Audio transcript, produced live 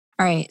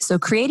All right. So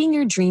creating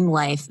your dream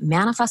life,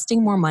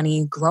 manifesting more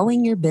money,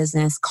 growing your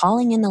business,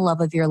 calling in the love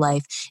of your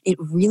life, it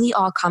really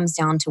all comes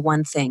down to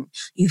one thing.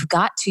 You've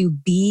got to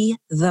be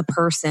the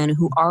person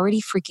who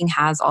already freaking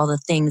has all the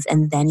things,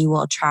 and then you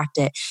will attract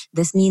it.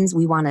 This means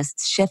we want to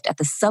shift at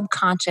the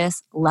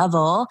subconscious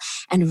level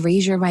and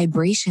raise your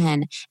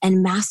vibration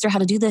and master how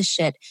to do this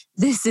shit.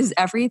 This is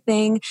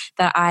everything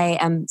that I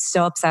am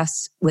so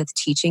obsessed with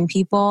teaching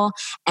people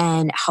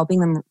and helping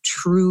them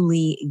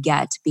truly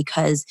get,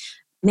 because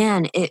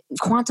man,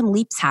 quantum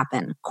leaps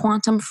happen,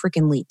 quantum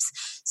freaking leaps.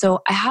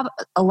 So I have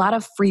a lot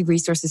of free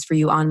resources for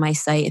you on my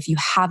site. If you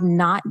have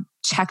not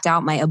checked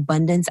out my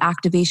abundance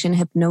activation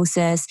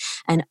hypnosis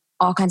and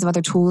all kinds of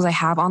other tools I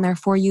have on there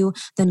for you,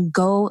 then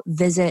go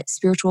visit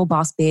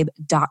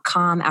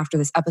spiritualbossbabe.com after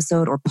this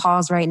episode, or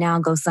pause right now,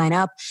 go sign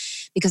up,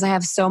 because I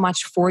have so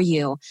much for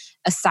you.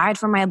 Aside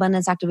from my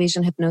abundance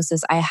activation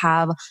hypnosis, I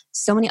have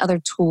so many other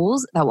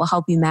tools that will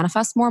help you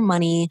manifest more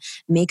money,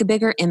 make a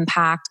bigger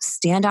impact,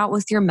 stand out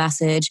with your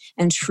message,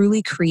 and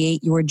truly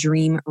create your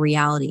dream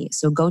reality.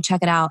 So go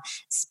check it out,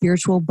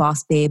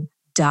 spiritualbossbabe.com.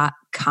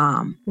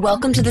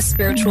 Welcome to the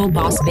Spiritual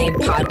Boss Babe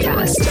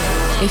podcast.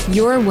 If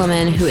you're a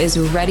woman who is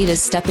ready to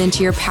step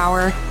into your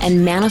power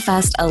and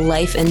manifest a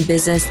life and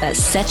business that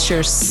sets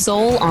your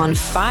soul on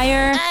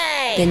fire,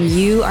 then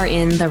you are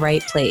in the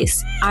right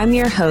place. I'm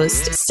your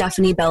host,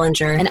 Stephanie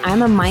Bellinger, and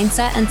I'm a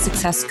mindset and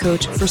success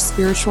coach for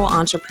spiritual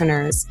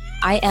entrepreneurs.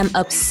 I am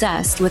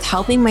obsessed with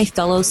helping my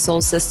fellow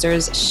soul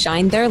sisters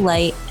shine their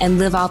light and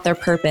live out their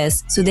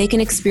purpose so they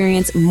can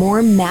experience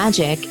more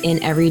magic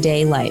in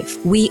everyday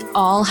life. We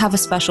all have a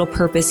special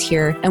purpose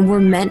here, and we're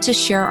meant to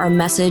share our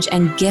message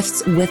and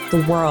gifts with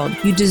the world.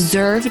 You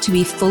deserve to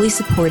be fully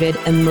supported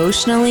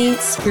emotionally,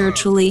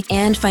 spiritually,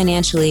 and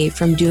financially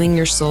from doing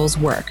your soul's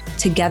work.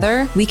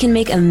 Together, we can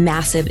make a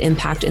massive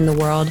impact in the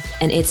world,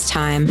 and it's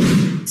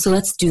time. So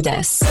let's do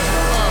this.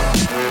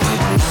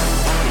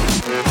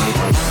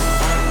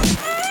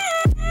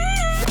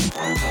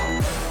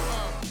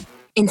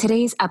 In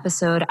today's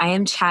episode, I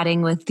am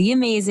chatting with the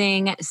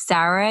amazing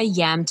Sarah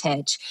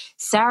Yamtich.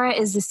 Sarah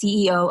is the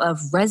CEO of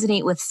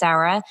Resonate with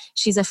Sarah.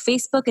 She's a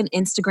Facebook and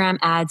Instagram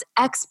ads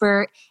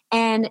expert,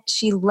 and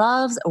she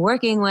loves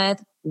working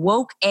with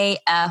woke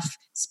AF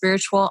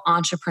spiritual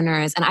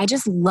entrepreneurs. And I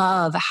just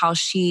love how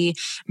she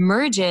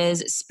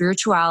merges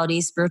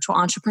spirituality, spiritual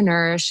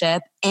entrepreneurship,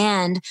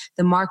 and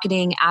the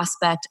marketing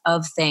aspect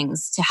of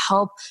things to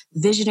help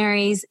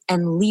visionaries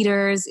and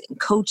leaders, and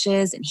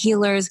coaches and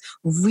healers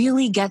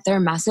really get their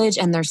message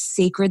and their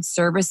sacred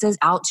services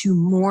out to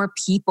more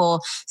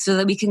people so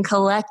that we can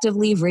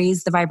collectively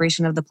raise the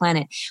vibration of the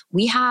planet.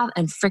 We have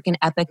a freaking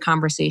epic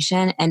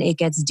conversation, and it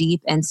gets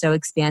deep and so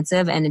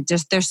expansive, and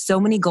there's so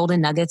many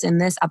golden nuggets in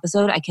this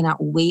episode. I cannot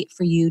wait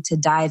for you to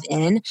dive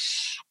in.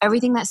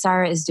 Everything that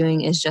Sarah is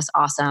doing is just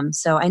awesome.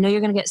 So I know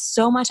you're going to get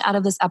so much out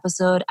of this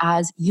episode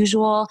as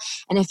usual.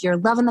 And if you're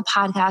loving the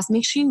podcast,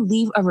 make sure you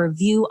leave a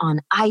review on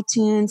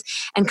iTunes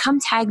and come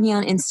tag me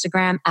on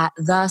Instagram at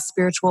The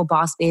Spiritual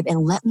Boss Babe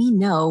and let me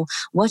know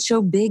what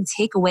your big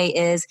takeaway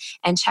is,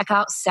 and check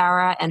out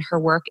Sarah and her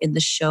work in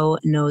the show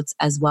notes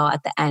as well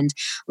at the end.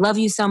 Love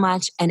you so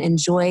much and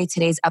enjoy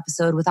today's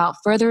episode. Without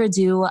further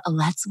ado,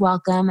 let's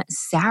welcome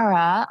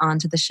Sarah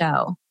onto the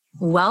show.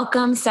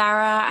 Welcome,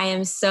 Sarah. I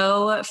am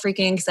so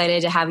freaking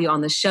excited to have you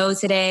on the show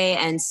today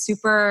and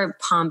super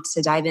pumped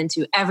to dive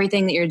into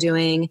everything that you're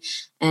doing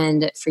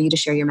and for you to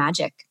share your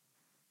magic.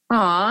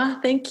 Aw,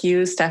 thank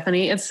you,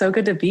 Stephanie. It's so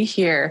good to be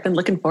here. I've been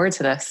looking forward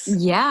to this.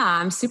 Yeah,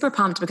 I'm super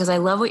pumped because I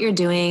love what you're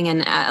doing.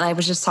 And I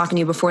was just talking to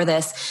you before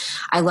this.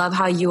 I love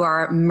how you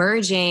are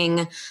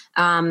merging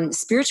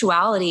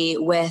spirituality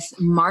with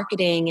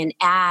marketing and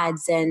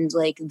ads and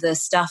like the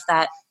stuff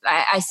that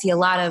I see a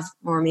lot of,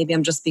 or maybe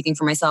I'm just speaking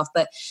for myself,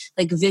 but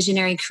like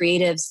visionary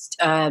creatives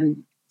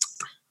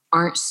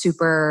aren't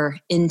super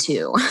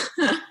into.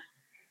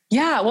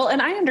 Yeah, well,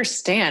 and I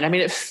understand. I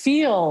mean, it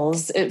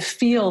feels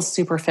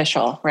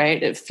superficial,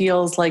 right? It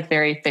feels like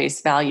very face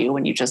value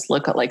when you just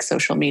look at like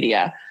social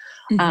media.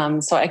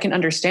 Mm-hmm. So I can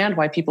understand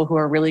why people who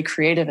are really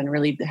creative and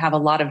really have a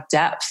lot of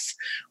depth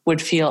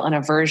would feel an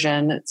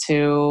aversion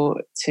to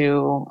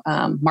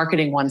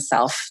marketing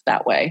oneself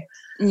that way.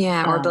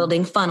 Yeah, or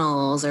building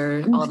funnels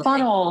or all the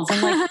funnels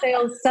and like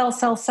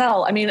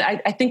sell. I mean,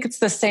 I think it's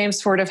the same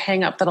sort of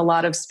hang up that a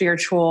lot of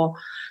spiritual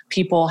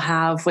people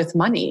have with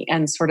money,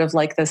 and sort of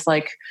like this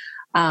sort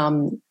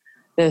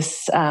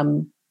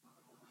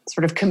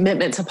of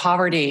commitment to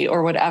poverty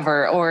or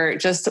whatever,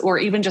 or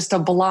even just a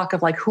block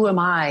of like, who am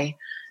I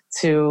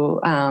to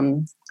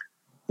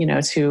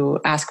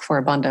ask for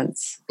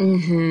abundance.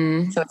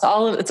 Mm-hmm. So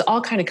it's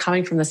all kind of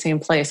coming from the same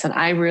place. And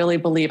I really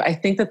believe, I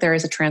think that there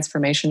is a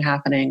transformation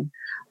happening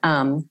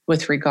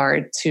with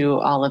regard to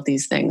all of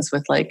these things,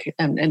 with like,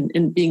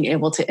 and being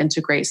able to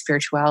integrate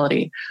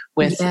spirituality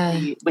with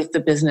with the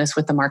business,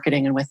 with the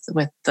marketing, and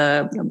with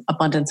the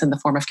abundance in the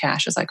form of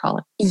cash, as I call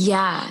it.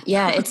 Yeah.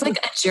 Yeah. It's like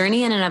a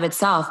journey in and of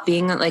itself.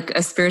 Being like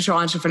a spiritual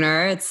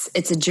entrepreneur,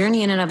 it's a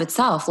journey in and of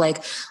itself.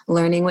 Like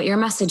learning what your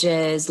message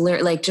is,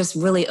 like just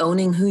really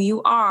owning who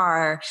you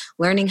are,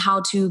 learning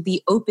how to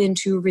be open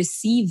to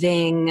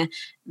receiving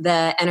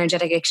the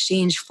energetic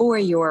exchange for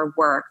your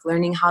work,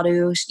 learning how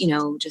to,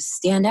 just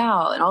stand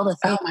out and all the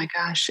things. Oh my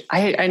gosh.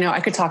 I know I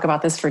could talk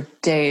about this for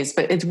days,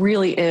 but it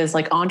really is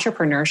like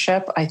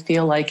entrepreneurship, I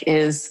feel like,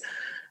 is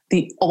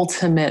the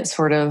ultimate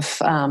sort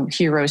of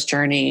hero's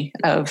journey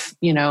of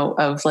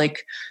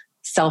like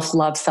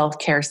self-love,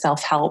 self-care,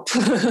 self-help,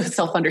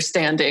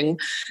 self-understanding.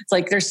 It's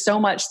like there's so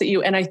much that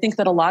and I think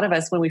that a lot of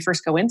us, when we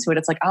first go into it,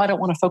 it's like, oh, I don't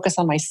want to focus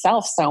on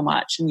myself so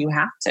much. And you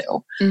have to.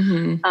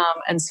 Mm-hmm.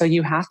 And so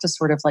you have to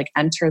sort of like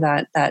enter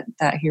that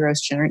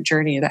hero's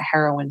journey, that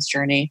heroine's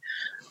journey,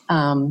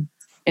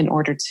 in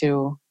order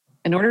to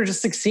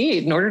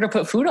succeed, in order to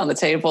put food on the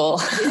table.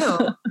 You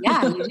do.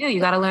 Yeah, you do. You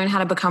got to learn how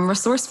to become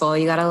resourceful.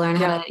 You got to learn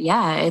how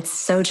to, it's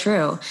so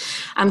true.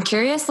 I'm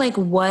curious, like,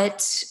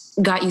 what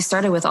got you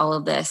started with all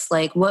of this?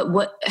 Like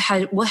what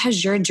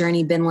has your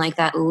journey been like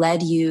that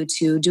led you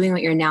to doing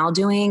what you're now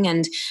doing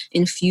and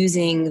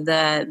infusing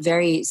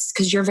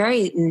because you're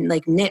very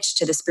like niche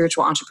to the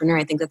spiritual entrepreneur.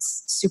 I think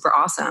that's super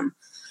awesome.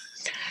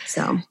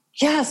 So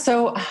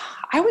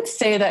I would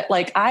say that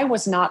like I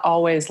was not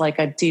always like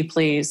a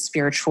deeply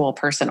spiritual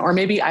person, or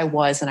maybe I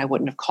was and I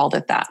wouldn't have called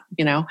it that,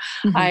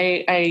 Mm-hmm.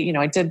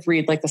 I did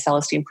read like the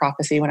Celestine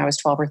Prophecy when I was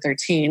 12 or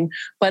 13,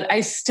 but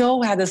I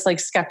still had this like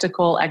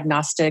skeptical,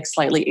 agnostic,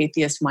 slightly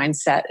atheist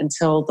mindset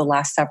until the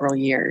last several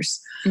years.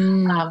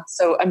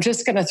 So I'm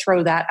just going to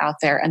throw that out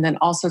there and then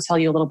also tell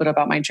you a little bit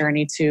about my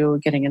journey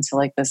to getting into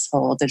like this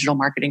whole digital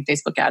marketing,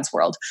 Facebook ads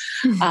world,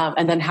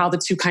 and then how the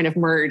two kind of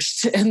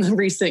merged in the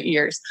recent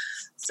years.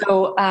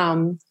 So,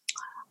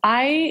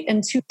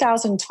 in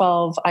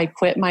 2012, I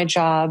quit my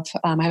job.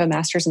 I have a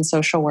master's in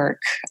social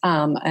work.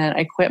 And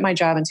I quit my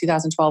job in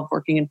 2012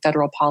 working in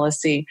federal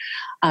policy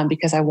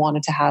because I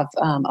wanted to have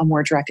a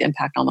more direct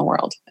impact on the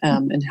world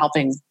and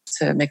helping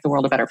to make the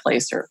world a better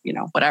place, or,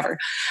 whatever.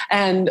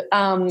 And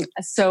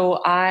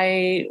so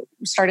I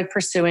started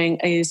pursuing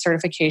a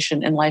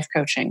certification in life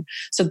coaching.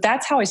 So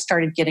that's how I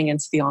started getting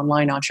into the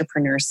online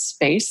entrepreneur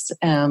space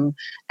and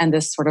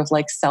this sort of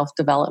like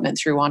self-development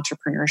through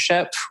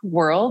entrepreneurship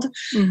world.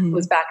 Mm-hmm.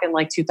 Was back in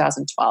like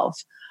 2012.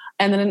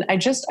 And then I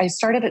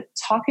started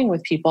talking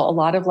with people, a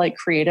lot of like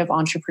creative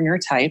entrepreneur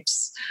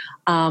types.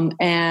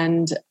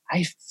 And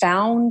I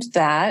found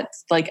that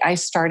like I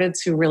started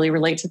to really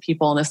relate to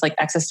people in this like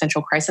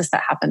existential crisis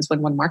that happens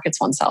when one markets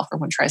oneself or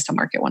one tries to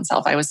market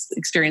oneself. I was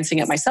experiencing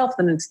it myself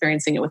and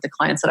experiencing it with the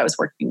clients that I was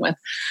working with.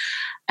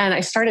 And I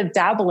started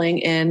dabbling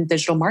in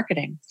digital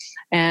marketing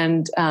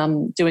and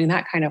doing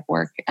that kind of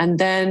work. And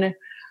then,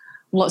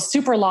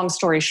 super long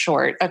story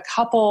short, a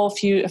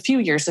few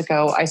years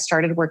ago, I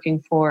started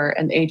working for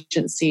an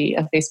agency,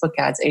 a Facebook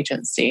ads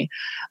agency.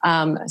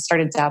 I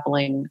started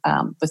dabbling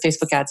with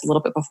Facebook ads a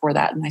little bit before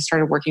that, and I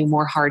started working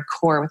more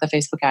hardcore with a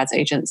Facebook ads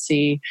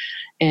agency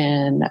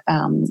in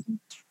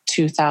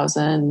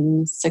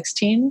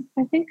 2016,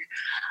 I think.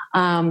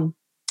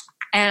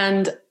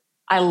 And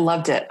I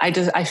loved it.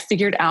 I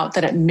figured out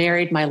that it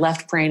married my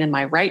left brain and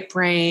my right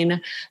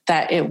brain,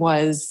 that it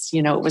was,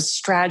 it was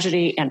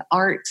strategy and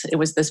art. It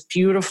was this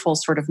beautiful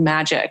sort of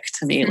magic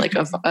to me, like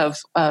of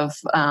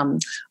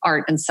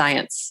art and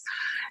science.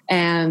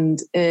 And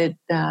it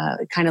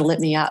kind of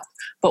lit me up.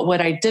 But what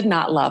I did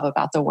not love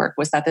about the work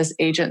was that this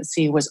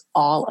agency was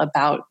all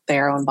about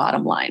their own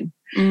bottom line.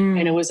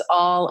 And it was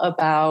all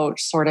about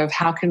sort of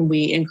how can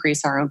we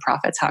increase our own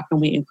profits? How can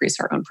we increase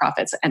our own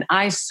profits? And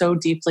I so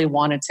deeply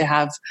wanted to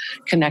have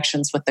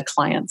connections with the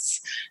clients.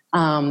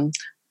 And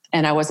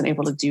I wasn't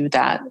able to do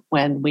that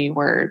when we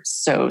were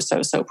so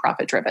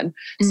profit driven.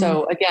 Mm-hmm.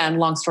 So again,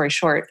 long story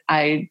short,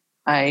 I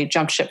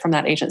jumped ship from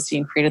that agency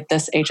and created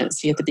this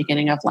agency at the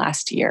beginning of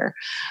last year,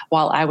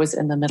 while I was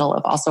in the middle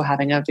of also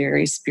having a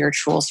very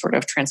spiritual sort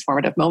of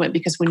transformative moment.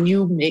 Because when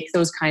you make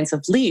those kinds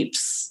of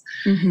leaps,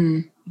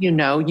 mm-hmm.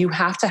 You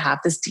have to have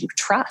this deep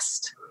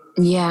trust.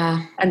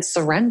 Yeah. And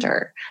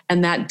surrender.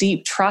 And that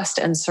deep trust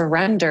and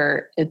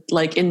surrender, it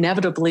like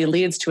inevitably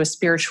leads to a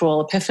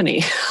spiritual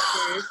epiphany.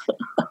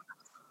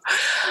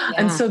 Yeah.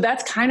 And so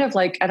that's kind of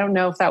like, I don't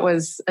know if that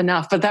was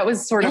enough, but that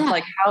was sort of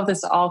like how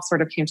this all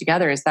sort of came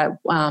together, is that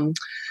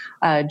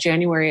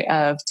January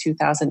of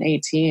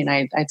 2018,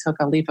 I took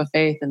a leap of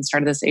faith and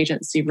started this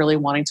agency, really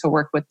wanting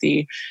to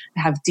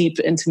have deep,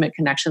 intimate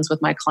connections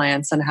with my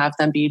clients and have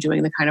them be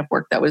doing the kind of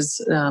work that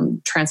was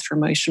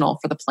transformational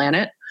for the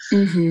planet.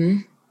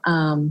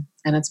 Mm-hmm.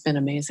 And it's been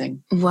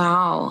amazing.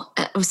 Wow.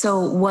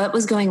 So what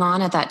was going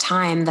on at that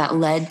time that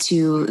led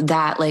to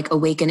that like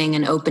awakening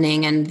and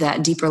opening and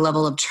that deeper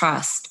level of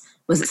trust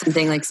Was it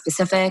something like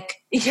specific?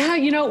 Yeah,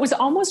 it was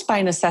almost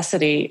by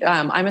necessity.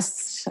 I'm a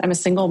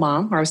single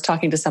mom. Or I was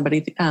talking to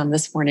somebody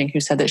this morning who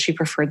said that she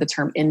preferred the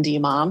term indie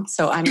mom.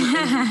 So I'm an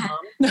indie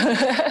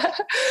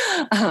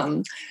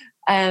mom.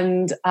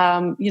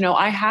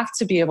 I have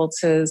to be able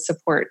to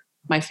support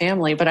my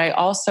family, but I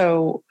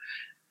also,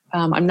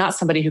 I'm not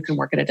somebody who can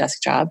work at a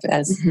desk job,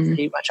 as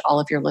pretty much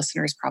all of your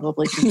listeners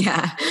probably can.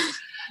 Yeah.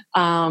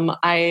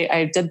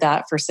 I did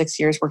that for 6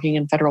 years working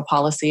in federal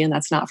policy, and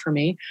that's not for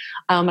me.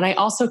 And I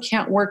also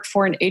can't work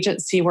for an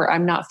agency where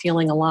I'm not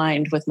feeling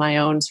aligned with my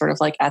own sort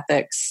of like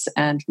ethics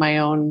and my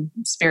own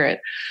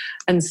spirit.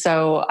 And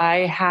so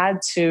I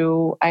had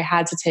to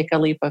take a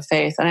leap of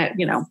faith,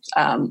 and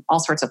all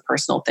sorts of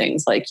personal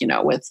things, like,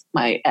 with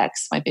my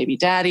ex, my baby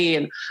daddy,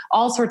 and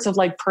all sorts of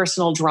like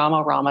personal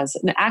dramas,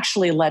 and it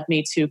actually led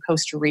me to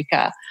Costa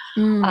Rica.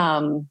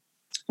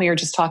 We were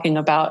just talking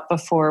about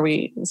before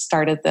we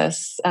started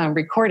this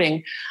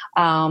recording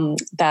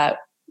that,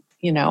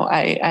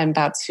 I'm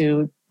about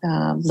to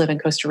live in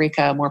Costa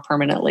Rica more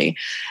permanently.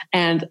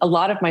 And a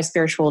lot of my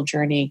spiritual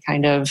journey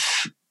kind of,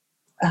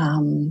 I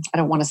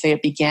don't want to say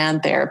it began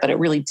there, but it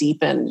really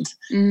deepened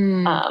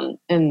in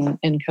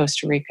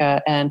Costa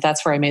Rica. And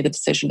that's where I made the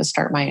decision to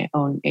start my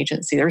own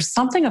agency. There's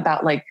something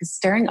about like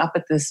staring up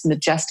at this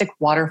majestic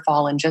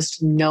waterfall and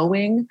just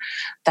knowing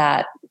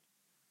that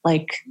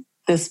like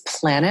this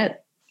planet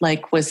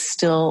like was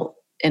still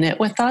in it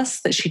with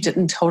us, that she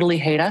didn't totally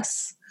hate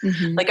us.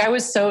 Like it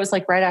was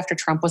like right after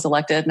Trump was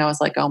elected, and I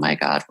was like, oh my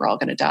God, we're all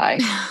going to die.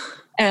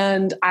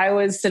 And I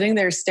was sitting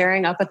there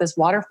staring up at this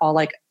waterfall,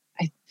 like,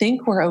 I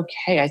think we're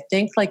okay. I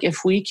think like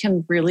if we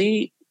can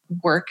really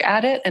work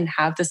at it and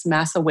have this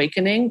mass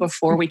awakening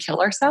before we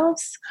kill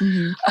ourselves,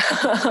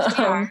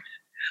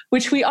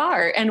 which we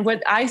are. And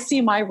what I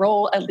see my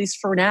role, at least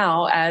for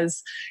now,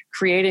 as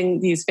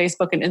creating these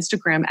Facebook and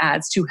Instagram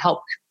ads to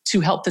help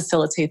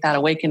facilitate that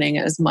awakening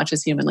as much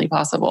as humanly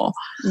possible.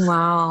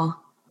 Wow.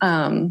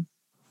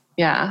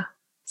 Yeah.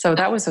 So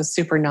that was a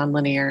super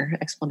nonlinear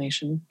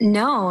explanation.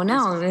 No,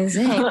 it's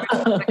a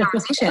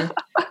conversation.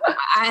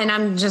 And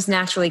I'm just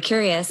naturally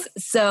curious.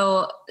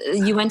 So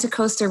you went to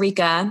Costa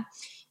Rica.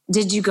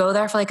 Did you go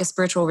there for like a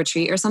spiritual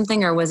retreat or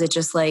something? Or was it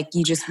just like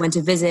you just went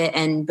to visit,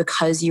 and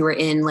because you were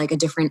in like a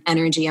different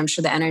energy, I'm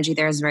sure the energy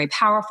there is very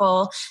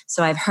powerful.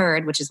 So I've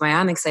heard, which is why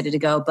I'm excited to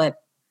go. But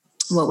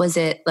what was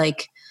it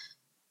like?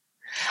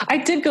 I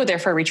did go there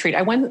for a retreat.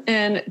 I went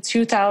in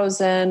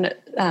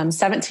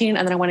 2017,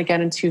 and then I went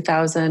again in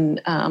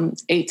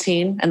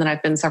 2018, and then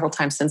I've been several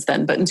times since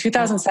then. But in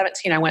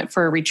 2017, I went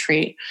for a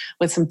retreat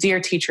with some dear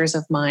teachers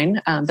of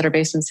mine that are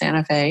based in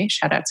Santa Fe.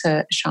 Shout out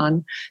to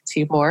Sean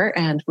Tibor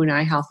and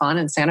Bunai Halfon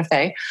in Santa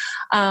Fe.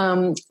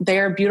 They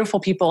are beautiful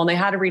people, and they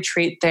had a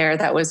retreat there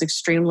that was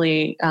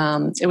extremely,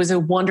 it was a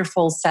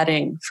wonderful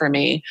setting for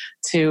me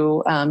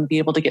to be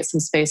able to get some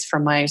space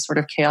from my sort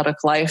of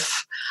chaotic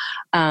life.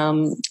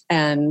 And,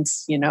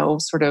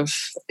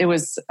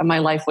 my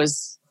life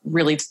was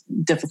really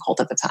difficult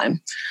at the time.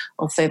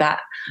 I'll say that.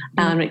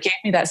 It gave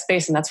me that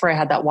space, and that's where I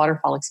had that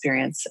waterfall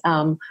experience.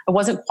 I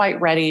wasn't quite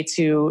ready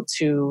to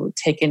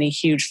take any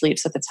huge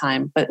leaps at the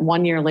time, but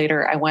 1 year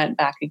later, I went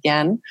back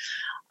again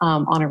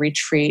on a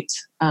retreat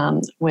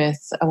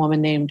with a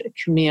woman named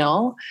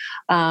Camille,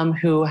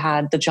 who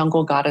had the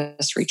Jungle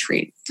Goddess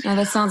Retreat. Oh,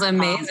 that sounds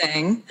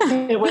amazing.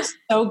 It was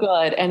so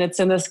good. And it's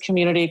in this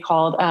community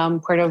called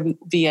Puerto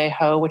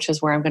Viejo, which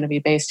is where I'm going to be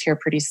based here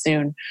pretty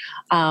soon.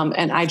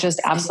 And I just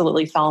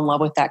absolutely fell in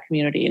love with that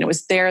community. And it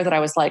was there that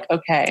I was like,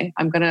 okay,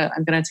 I'm going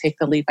to take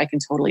the leap. I can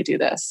totally do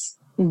this.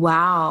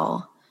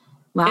 Wow.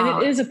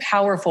 And it is a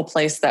powerful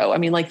place, though. I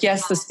mean, like,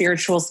 yes, the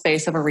spiritual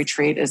space of a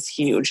retreat is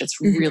huge. It's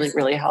really,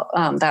 really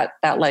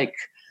that like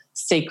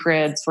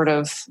sacred sort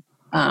of,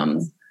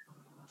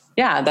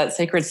 that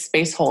sacred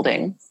space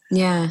holding.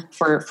 Yeah.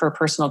 For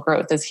personal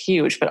growth is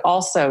huge, but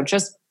also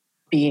just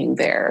being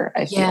there,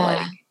 I feel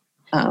like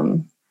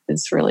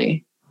it's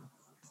really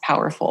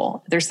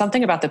powerful. There's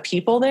something about the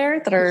people there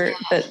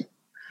that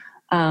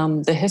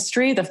the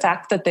history, the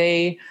fact that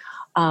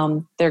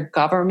their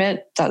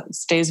government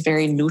stays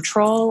very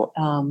neutral.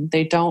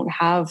 They don't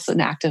have an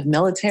active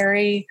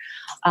military.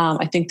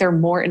 I think they're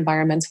more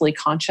environmentally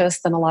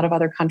conscious than a lot of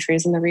other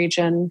countries in the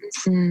region,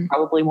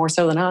 probably more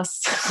so than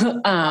us.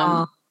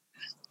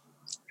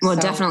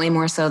 Definitely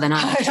more so than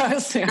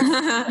us.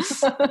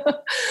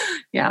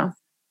 Yeah.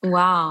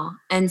 Wow.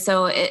 And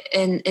so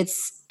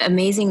it's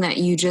amazing that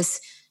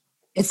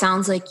it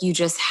sounds like you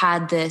just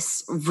had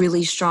this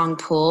really strong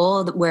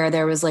pull where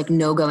there was like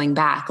no going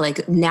back.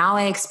 Like, now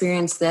I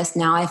experienced this.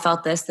 Now I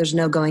felt this. There's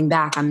no going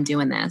back. I'm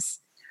doing this.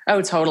 Oh,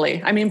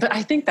 totally. I mean, but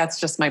I think that's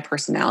just my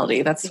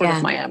personality. That's sort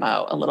of my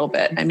MO a little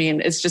bit. I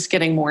mean, it's just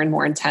getting more and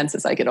more intense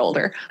as I get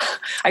older.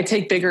 I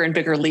take bigger and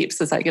bigger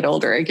leaps as I get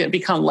older. I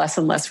become less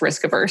and less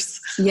risk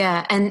averse.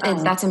 Yeah. And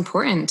that's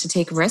important to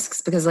take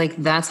risks, because like,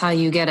 that's how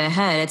you get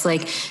ahead. It's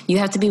like, you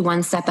have to be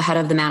one step ahead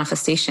of the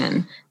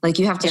manifestation. Like,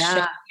 you have to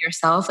show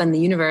yourself and the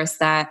universe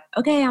that,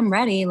 okay, I'm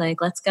ready.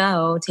 Like, let's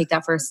go take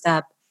that first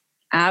step.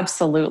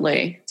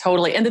 Absolutely.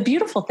 Totally. And the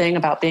beautiful thing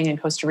about being in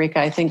Costa Rica,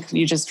 I think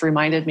you just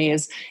reminded me,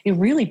 is it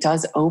really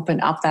does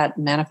open up that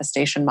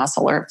manifestation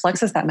muscle, or it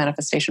flexes that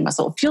manifestation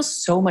muscle. It feels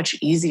so much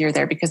easier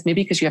there because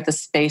you have the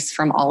space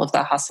from all of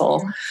the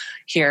hustle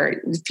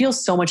here. It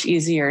feels so much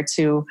easier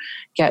to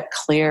get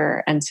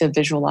clear and to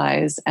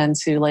visualize and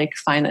to like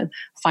find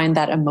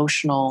that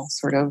emotional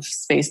sort of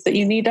space that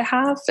you need to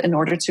have in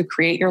order to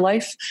create your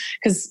life.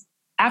 Because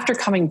after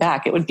coming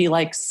back, it would be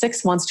like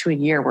 6 months to a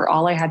year where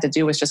all I had to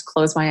do was just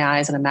close my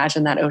eyes and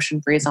imagine that ocean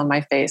breeze on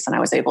my face. And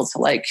I was able to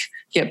like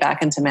get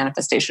back into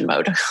manifestation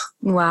mode.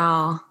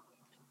 Wow.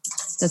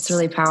 That's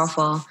really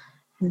powerful.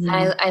 Mm-hmm.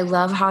 I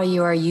love how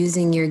you are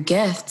using your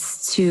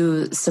gifts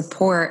to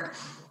support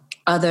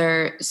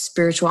other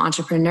spiritual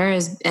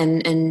entrepreneurs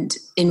and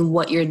in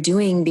what you're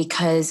doing,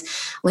 because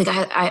like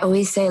I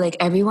always say, like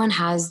everyone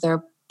has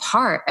their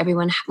part.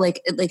 Everyone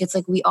like it's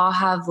like we all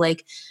have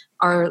like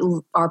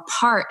our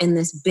part in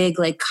this big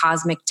like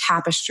cosmic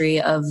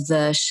tapestry of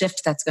the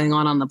shift that's going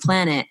on the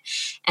planet.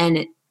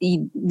 And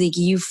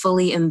you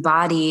fully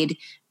embodied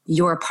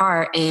your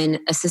part in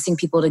assisting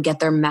people to get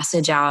their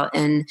message out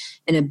in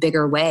a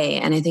bigger way.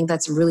 And I think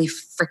that's really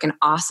freaking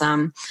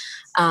awesome.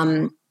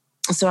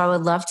 So I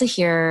would love to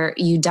hear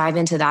you dive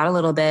into that a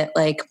little bit.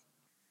 Like,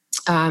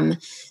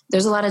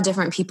 there's a lot of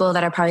different people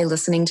that are probably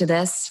listening to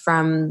this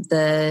from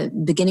the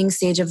beginning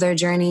stage of their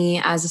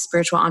journey as a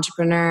spiritual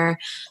entrepreneur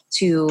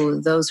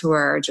to those who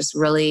are just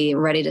really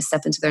ready to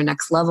step into their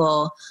next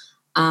level.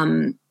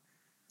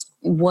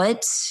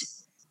 What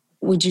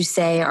would you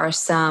say are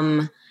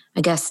some,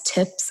 I guess,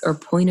 tips or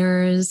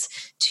pointers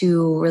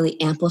to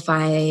really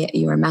amplify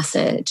your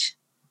message?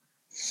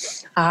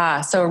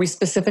 So are we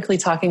specifically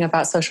talking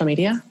about social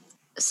media?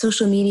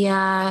 Social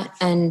media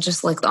and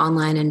just like the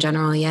online in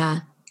general,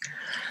 yeah.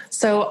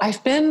 So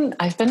I've been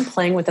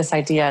playing with this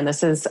idea, and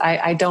this is,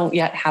 I don't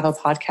yet have a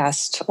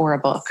podcast or a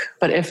book,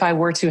 but if I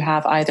were to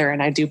have either,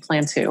 and I do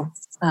plan to,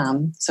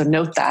 so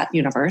note that,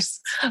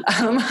 universe.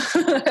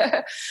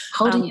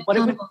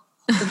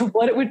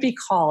 What it would be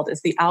called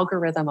is the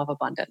algorithm of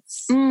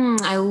abundance.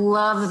 I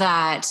love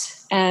that.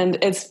 And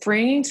it's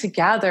bringing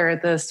together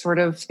the sort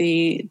of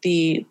the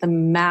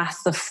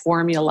math, the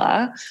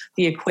formula,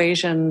 the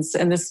equations,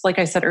 and this, like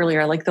I said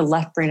earlier, like the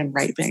left brain and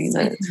right brain,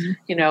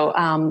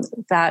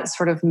 that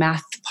sort of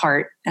math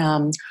part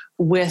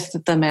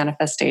with the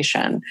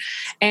manifestation.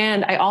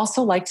 And I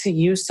also like to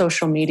use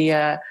social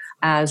media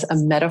as a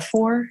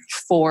metaphor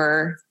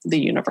for the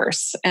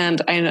universe.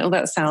 And I know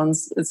that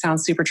sounds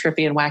super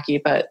trippy and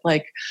wacky, but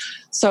like,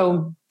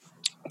 so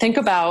think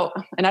about,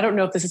 and I don't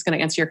know if this is going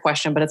to answer your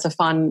question, but it's a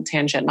fun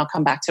tangent and I'll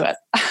come back to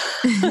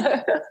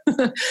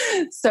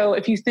it. So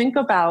if you think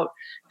about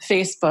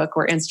Facebook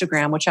or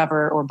Instagram,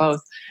 whichever, or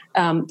both,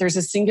 there's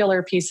a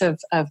singular piece of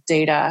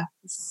data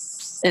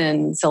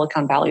in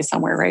Silicon Valley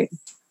somewhere, right?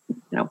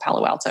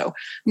 Palo Alto,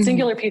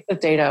 singular piece of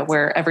data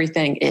where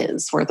everything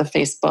is, where the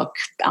Facebook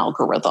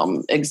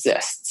algorithm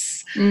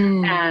exists.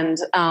 And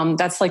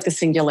that's like the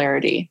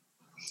singularity,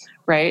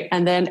 right?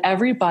 And then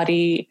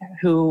everybody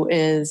who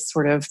is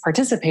sort of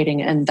participating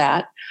in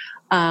that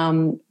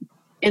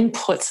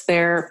inputs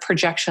their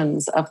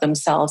projections of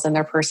themselves and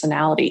their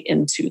personality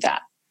into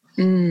that.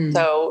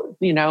 So,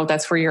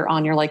 that's where you're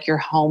on your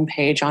home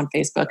page on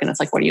Facebook, and it's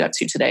like, what are you up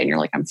to today? And you're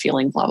like, I'm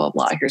feeling blah, blah,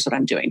 blah. Here's what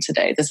I'm doing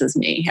today. This is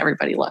me.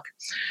 Everybody look.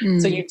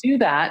 So you do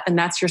that, and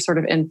that's your sort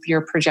of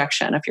your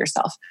projection of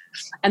yourself.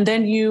 And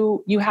then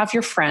you have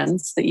your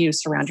friends that you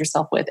surround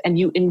yourself with, and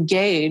you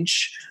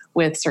engage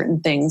with certain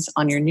things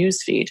on your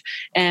newsfeed.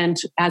 And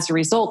as a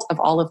result of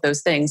all of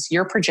those things,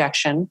 your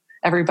projection,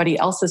 everybody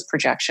else's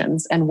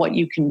projections, and what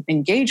you can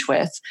engage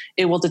with,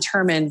 it will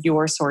determine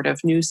your sort of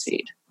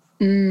newsfeed.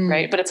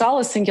 Right? But it's all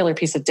a singular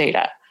piece of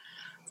data.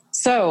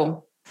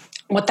 So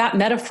what that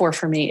metaphor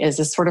for me is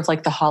sort of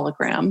like the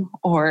hologram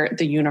or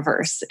the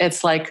universe.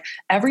 It's like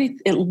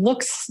it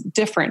looks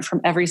different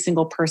from every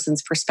single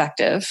person's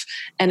perspective.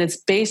 And it's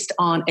based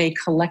on a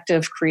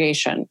collective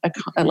creation,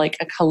 like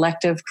a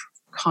collective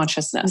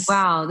consciousness.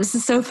 Wow. This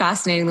is so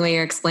fascinating the way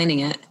you're explaining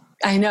it.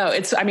 I know.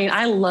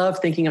 I love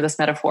thinking of this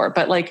metaphor,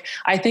 but like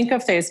I think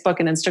of Facebook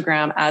and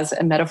Instagram as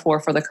a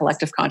metaphor for the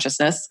collective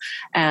consciousness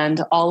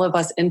and all of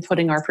us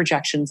inputting our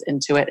projections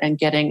into it and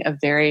getting a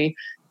very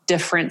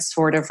different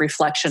sort of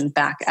reflection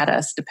back at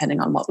us depending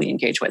on what we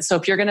engage with. So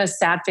if you're going to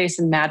sad face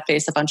and mad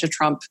face a bunch of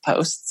Trump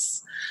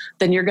posts,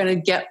 then you're going to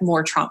get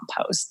more Trump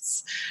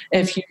posts.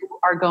 If you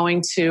are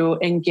going to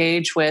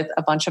engage with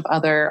a bunch of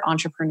other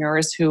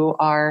entrepreneurs who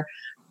are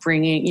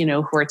bringing,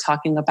 who are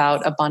talking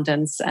about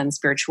abundance and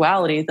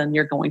spirituality, then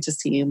you're going to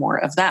see more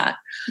of that.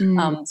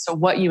 So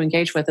what you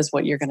engage with is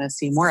what you're going to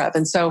see more of.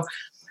 And so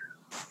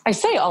I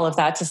say all of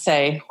that to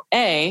say,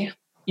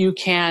 you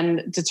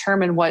can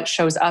determine what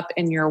shows up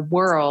in your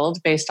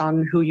world based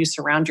on who you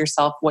surround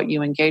yourself, what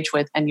you engage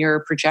with, and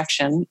your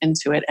projection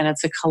into it. And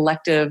it's a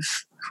collective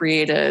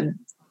created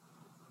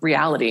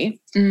reality.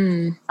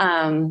 And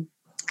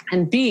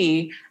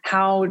B,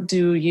 how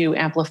do you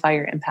amplify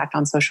your impact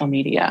on social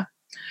media?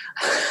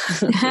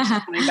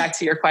 Coming back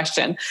to your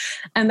question.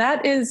 And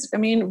that is, I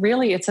mean,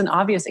 really, it's an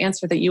obvious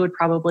answer that you would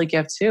probably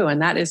give too.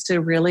 And that is to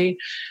really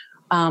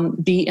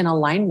be in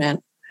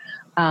alignment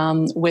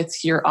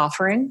with your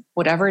offering,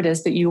 whatever it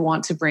is that you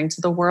want to bring to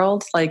the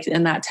world, like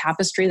in that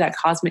tapestry, that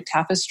cosmic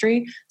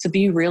tapestry, to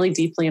be really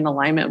deeply in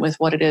alignment with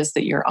what it is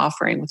that you're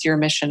offering, with your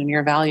mission and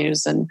your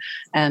values,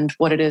 and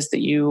what it is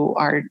that you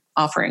are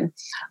offering,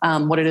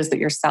 what it is that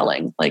you're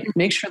selling. Like,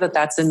 make sure that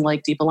that's in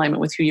like deep alignment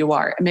with who you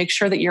are, and make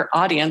sure that your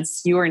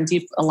audience, you are in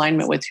deep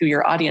alignment with who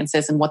your audience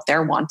is and what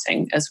they're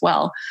wanting as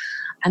well.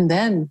 And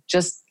then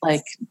just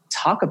like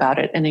talk about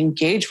it and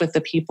engage with the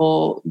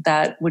people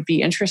that would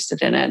be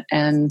interested in it,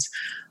 and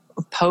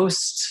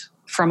post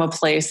from a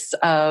place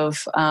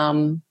of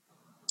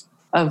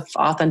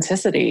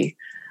authenticity.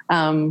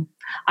 Some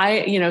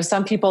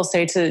people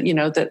say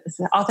that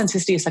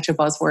authenticity is such a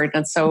buzzword,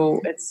 and so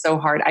it's so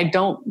hard. I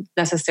don't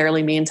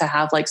necessarily mean to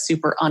have like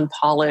super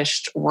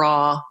unpolished,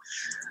 raw,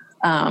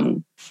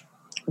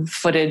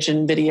 footage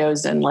and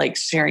videos and like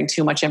sharing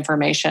too much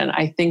information.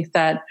 I think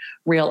that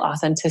real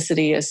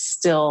authenticity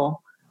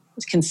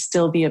can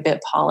still be a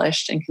bit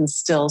polished, and can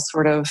still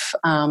sort of,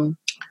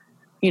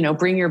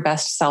 bring your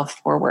best self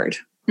forward.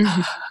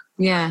 Mm-hmm.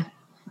 Yeah.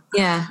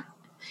 Yeah.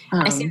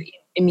 I see what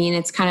you mean.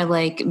 It's kind of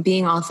like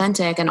being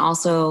authentic, and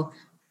also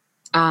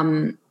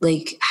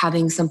like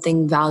having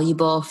something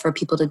valuable for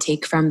people to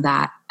take from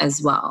that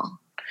as well.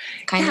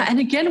 And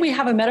again, we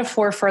have a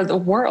metaphor for the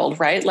world,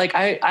 right? Like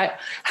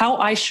how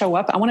I show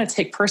up, I want to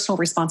take personal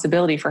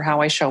responsibility for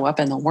how I show up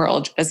in the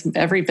world, as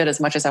every bit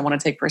as much as I want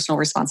to take personal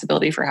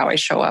responsibility for how I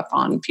show up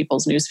on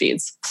people's news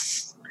feeds.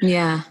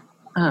 Yeah.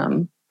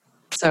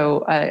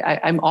 So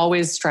I'm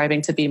always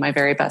striving to be my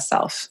very best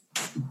self.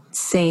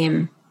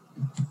 Same.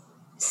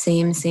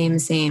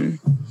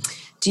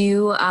 Do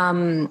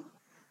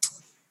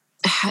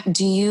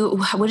you,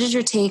 what is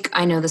your take?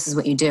 I know this is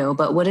what you do,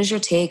 but what is your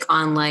take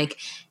on like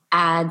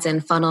ads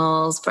and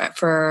funnels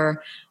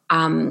for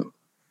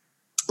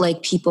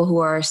like people who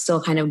are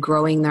still kind of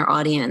growing their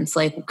audience?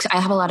 Like,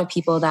 I have a lot of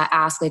people that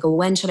ask like, well,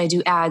 when should I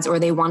do ads? Or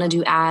they want to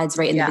do ads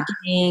right in the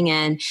beginning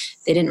and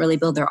they didn't really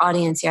build their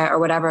audience yet or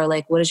whatever.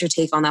 Like, what is your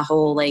take on that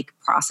whole like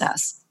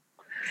process?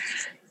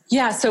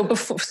 Yeah. So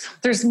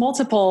there's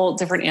multiple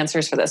different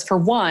answers for this. For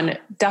one,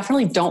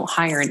 definitely don't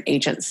hire an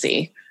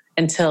agency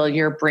until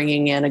you're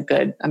bringing in a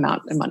good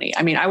amount of money.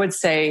 I mean, I would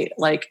say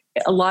like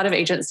a lot of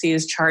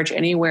agencies charge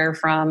anywhere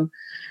from,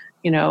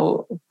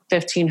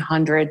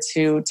 $1,500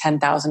 to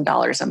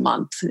 $10,000 a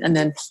month, and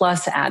then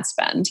plus ad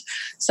spend.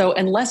 So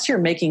unless you're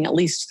making at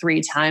least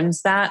 3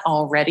 times that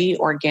already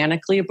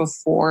organically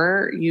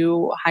before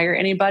you hire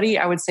anybody,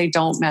 I would say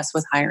don't mess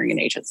with hiring an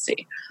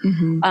agency.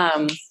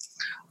 Mm-hmm.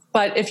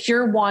 But if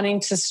you're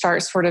wanting to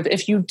start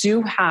if you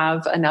do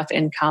have enough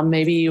income,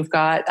 maybe you've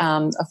got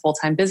a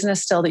full-time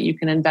business still that you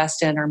can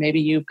invest in, or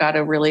maybe you've got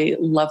a really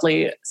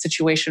lovely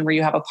situation where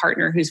you have a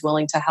partner who's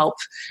willing to help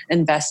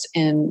invest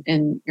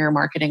in your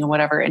marketing and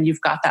whatever, and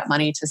you've got that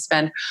money to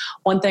spend.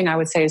 One thing I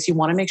would say is you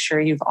want to make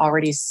sure you've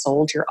already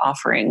sold your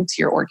offering to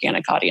your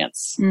organic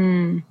audience.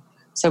 Mm.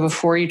 So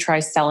before you try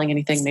selling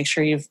anything, make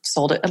sure you've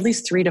sold it at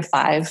least 3 to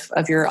 5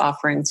 of your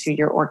offering to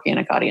your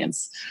organic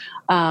audience.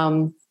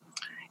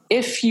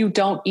 If you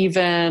don't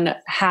even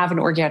have an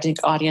organic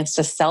audience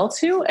to sell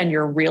to, and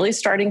you're really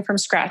starting from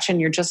scratch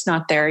and you're just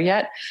not there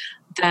yet,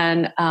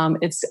 then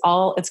it's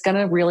going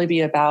to really be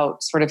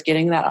about sort of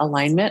getting that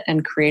alignment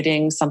and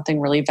creating something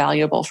really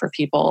valuable for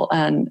people.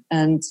 And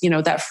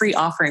that free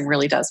offering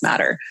really does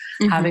matter.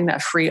 Mm-hmm. Having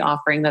that free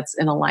offering that's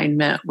in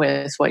alignment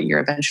with what you're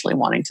eventually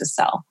wanting to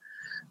sell.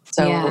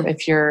 So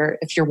if you're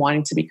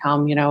wanting to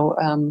become,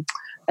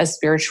 a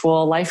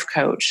spiritual life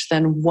coach,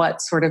 then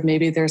what sort of,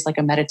 maybe there's like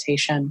a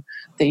meditation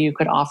that you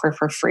could offer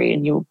for free,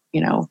 and you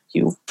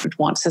would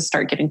want to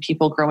start getting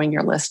people growing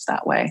your list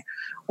that way.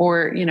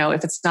 Or,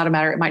 if it's not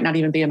it might not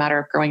even be a matter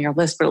of growing your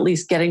list, but at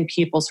least getting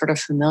people sort of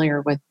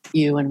familiar with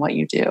you and what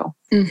you do.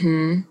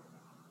 Mm-hmm.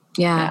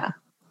 Yeah.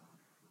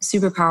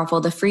 Super powerful.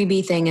 The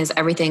freebie thing is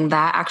everything.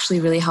 That actually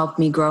really helped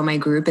me grow my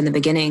group in the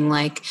beginning.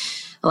 Like,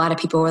 a lot of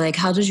people were like,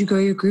 how did you grow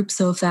your group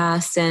so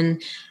fast?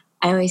 And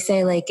I always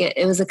say like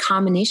it was a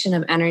combination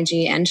of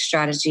energy and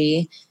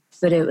strategy,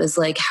 but it was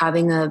like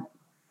having a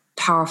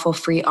powerful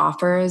free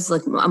offers,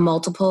 like a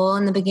multiple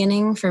in the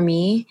beginning for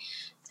me,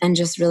 and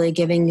just really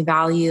giving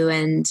value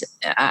and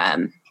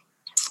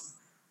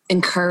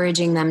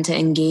encouraging them to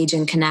engage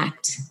and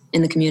connect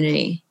in the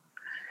community.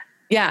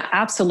 Yeah,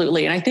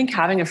 absolutely. And I think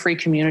having a free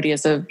community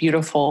is a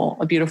beautiful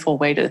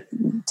way to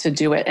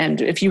do it. And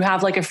if you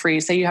have like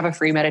say you have a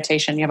free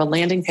meditation, you have a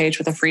landing page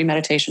with a free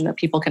meditation that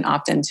people can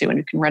opt into, and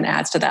you can run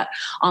ads to that.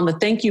 On the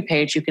thank you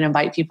page, you can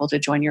invite people to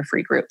join your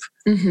free group.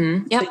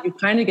 Mm-hmm. Yep. So you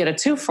kind of get a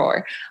 2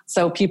 for.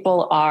 So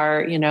people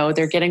are,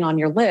 they're getting on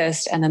your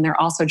list, and then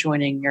they're also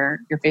joining your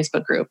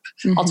Facebook group.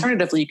 Mm-hmm.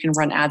 Alternatively, you can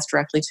run ads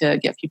directly to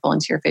get people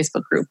into your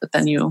Facebook group, but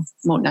then you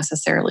won't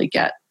necessarily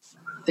get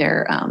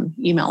their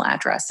email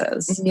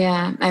addresses.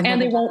 Yeah.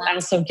 And they won't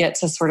also get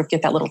to sort of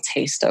get that little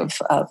taste of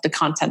the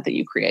content that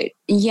you create.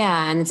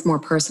 Yeah. And it's more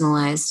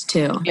personalized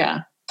too.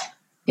 Yeah.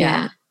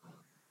 Yeah.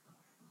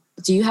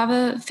 Do you have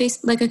a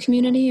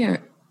community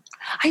or?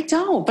 I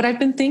don't, but I've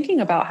been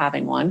thinking about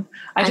having one.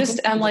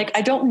 I'm like,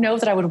 I don't know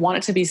that I would want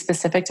it to be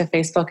specific to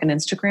Facebook and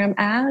Instagram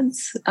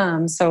ads.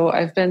 So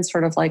I've been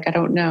sort of like, I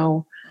don't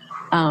know,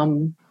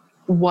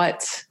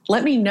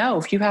 let me know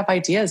if you have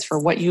ideas for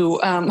what you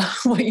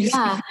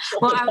yeah.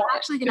 Well, I was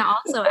actually going to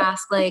also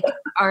ask, like,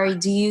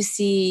 do you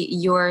see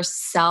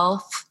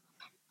yourself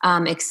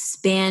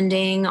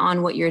expanding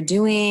on what you're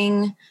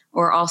doing,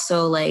 or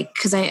also like,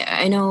 because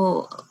I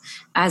know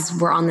as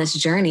we're on this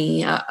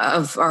journey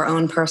of our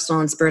own personal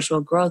and spiritual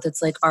growth,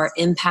 it's like our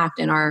impact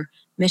and our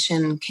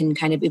mission can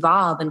kind of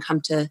evolve and come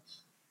to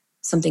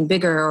something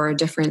bigger or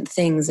different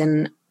things.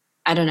 And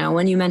I don't know,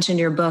 when you mentioned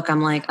your book,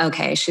 I'm like,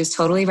 okay, she's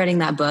totally writing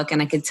that book,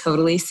 and I could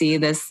totally see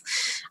this.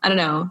 I don't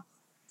know.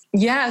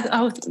 Yeah.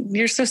 Oh,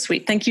 you're so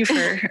sweet. Thank you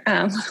for,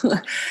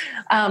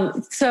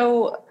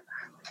 so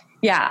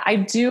yeah, I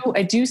do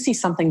see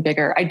something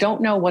bigger. I don't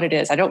know what it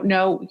is. I don't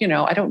know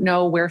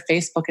where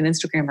Facebook and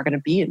Instagram are going to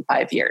be in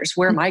 5 years.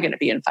 Where am I going to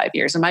be in 5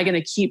 years? Am I going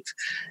to keep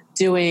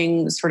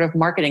doing sort of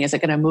marketing? Is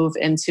it going to move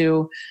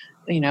into,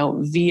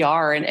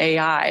 VR and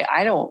AI?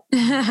 I don't.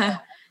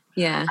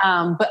 Yeah.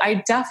 But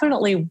I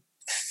definitely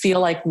feel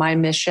like my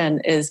mission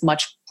is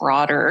much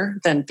broader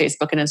than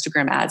Facebook and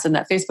Instagram ads, and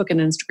that Facebook and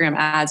Instagram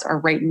ads are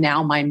right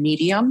now my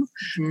medium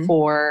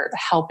for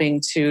helping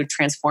to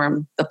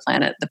transform the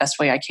planet the best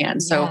way I can.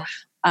 So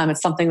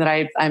it's something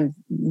that I'm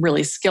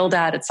really skilled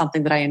at. It's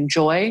something that I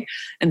enjoy.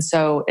 And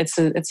so it's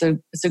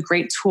a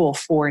great tool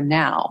for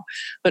now.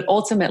 But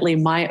ultimately,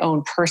 my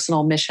own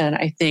personal mission,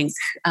 I think,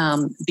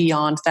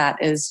 beyond that,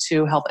 is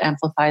to help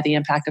amplify the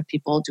impact of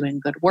people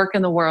doing good work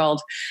in the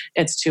world.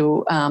 It's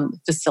to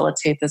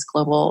facilitate this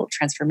global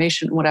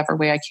transformation in whatever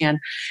way I can.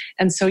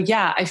 And so,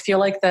 yeah, I feel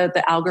like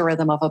the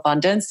algorithm of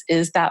abundance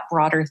is that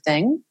broader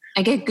thing.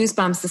 I get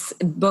goosebumps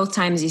both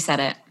times you said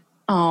it.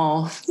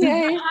 Oh,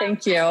 yay.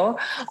 Thank you.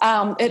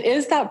 It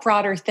is that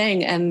broader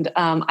thing. And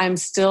I'm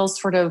still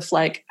sort of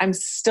like, I'm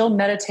still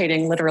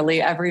meditating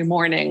literally every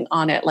morning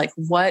on it. Like,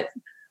 what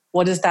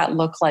does that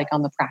look like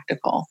on the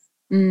practical?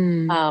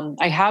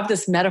 I have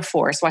this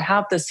metaphor, so I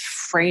have this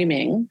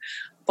framing,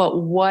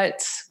 but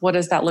what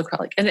does that look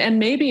like? And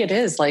maybe it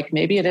is like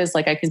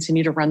I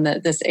continue to run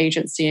this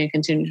agency and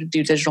continue to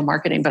do digital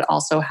marketing, but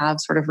also have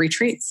sort of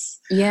retreats.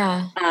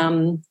 Yeah.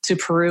 To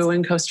Peru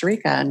and Costa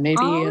Rica, and maybe.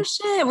 Oh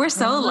shit, we're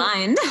so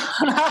aligned.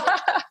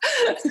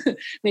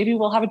 Maybe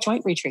we'll have a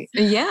joint retreat.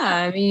 Yeah,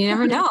 I mean, you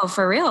never know,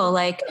 for real.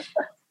 Like,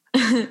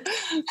 yeah.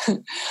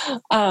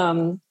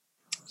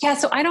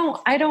 So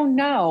I don't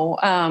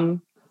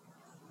know,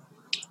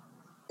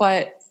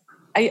 but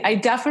I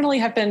definitely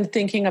have been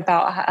thinking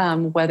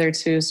about whether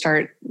to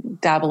start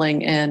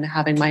dabbling in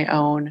having my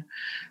own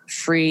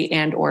free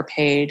and or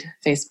paid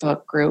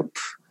Facebook group.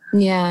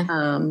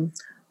 Yeah.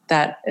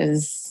 That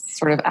is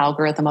sort of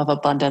algorithm of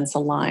abundance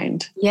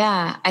aligned.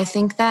 Yeah, I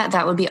think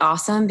that would be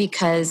awesome,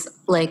 because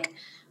like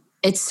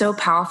it's so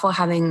powerful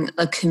having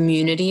a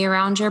community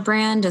around your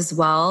brand as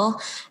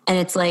well. And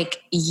it's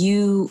like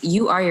you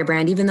are your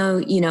brand, even though,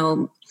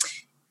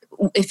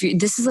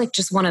 this is like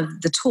just one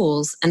of the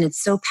tools, and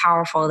it's so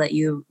powerful that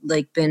you've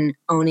like been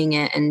owning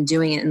it and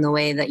doing it in the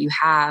way that you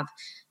have,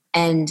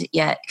 and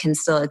yet can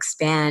still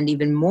expand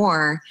even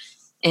more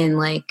in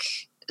like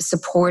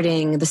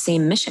supporting the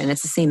same mission.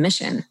 It's the same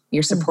mission.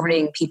 You're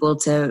supporting people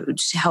to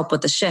help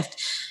with the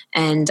shift.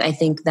 And I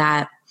think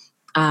that,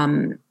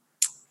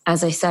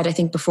 as I said, I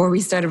think before we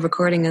started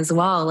recording as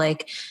well,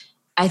 like,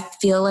 I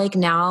feel like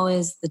now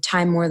is the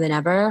time more than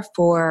ever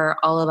for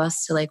all of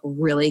us to like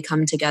really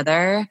come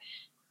together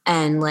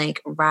and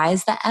like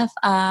rise the F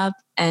up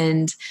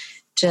and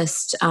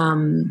just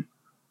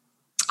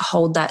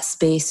hold that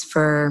space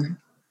for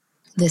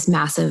this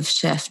massive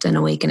shift and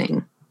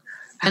awakening.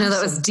 I know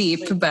that was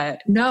deep,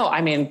 but no,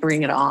 I mean,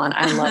 bring it on.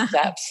 I love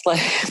depths.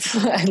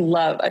 I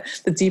love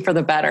the deeper,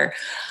 the better.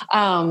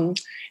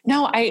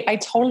 No, I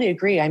totally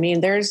agree. I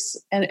mean,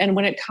 and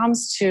when it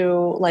comes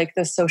to like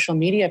the social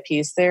media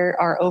piece, there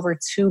are over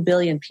 2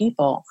 billion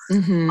people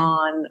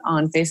on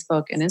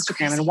Facebook and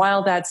Instagram. And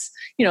while that's,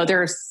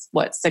 there's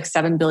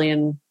 6-7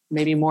 billion,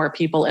 maybe more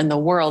people in the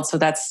world. So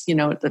that's,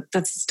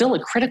 that's still a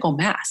critical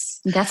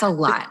mass. That's a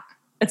lot.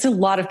 It's a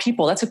lot of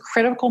people. That's a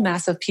critical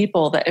mass of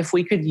people that if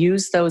we could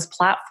use those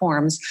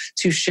platforms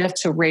to shift,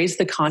 to raise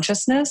the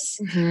consciousness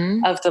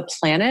of the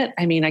planet.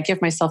 I mean, I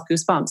give myself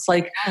goosebumps.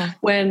 Like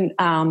when,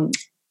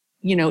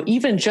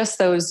 even just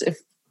those, if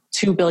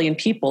 2 billion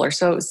people or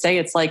so, say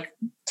it's like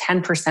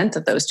 10%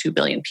 of those 2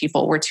 billion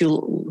people were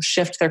to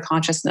shift their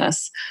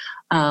consciousness,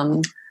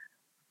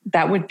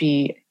 that would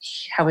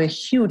have a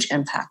huge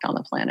impact on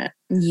the planet.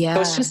 Yeah. So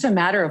it's just a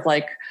matter of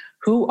like,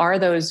 who are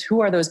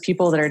those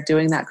people that are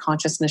doing that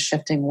consciousness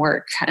shifting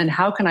work, and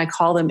how can I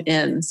call them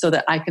in so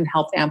that I can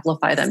help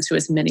amplify them to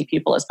as many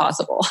people as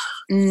possible?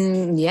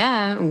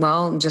 Yeah.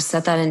 Well, just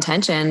set that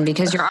intention,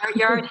 because you're already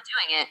doing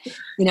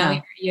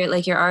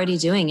it. You're already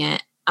doing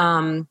it.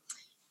 And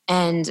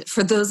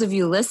for those of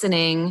you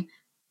listening,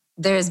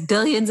 there's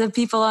billions of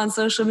people on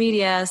social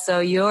media. So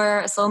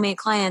your soulmate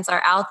clients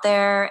are out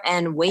there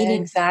and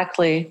waiting.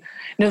 Exactly.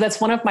 No, that's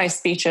one of my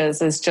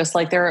speeches is just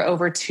like there are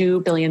over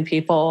 2 billion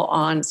people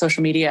on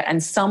social media,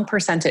 and some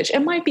percentage, it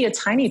might be a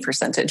tiny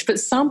percentage, but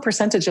some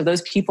percentage of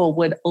those people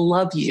would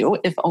love you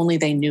if only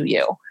they knew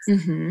you.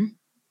 Mm-hmm.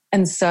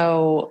 And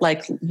so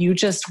like we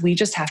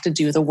just have to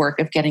do the work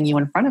of getting you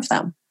in front of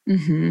them.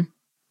 Mm-hmm.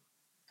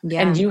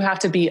 Yeah. And you have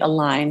to be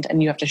aligned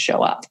and you have to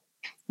show up.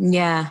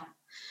 Yeah.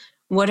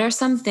 What are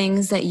some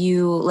things that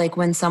you like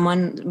when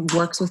someone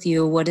works with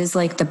you? What is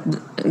like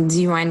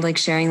do you mind like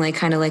sharing like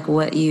kind of like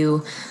what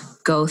you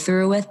go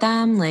through with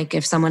them? Like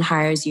if someone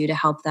hires you to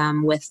help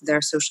them with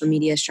their social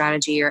media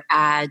strategy or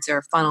ads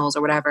or funnels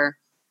or whatever,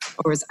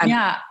 or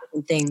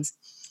different things.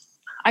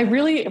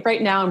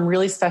 Right now I'm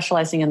really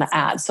specializing in the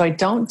ads. So I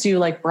don't do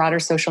like broader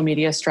social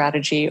media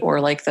strategy or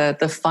like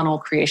the funnel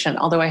creation,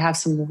 although I have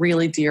some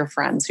really dear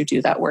friends who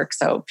do that work.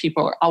 So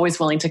people are always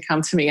willing to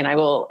come to me and I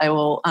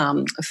will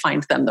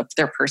find them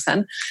their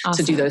person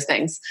to do those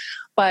things.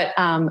 But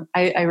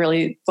I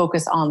really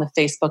focus on the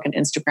Facebook and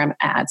Instagram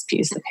ads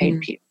piece, the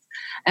paid piece.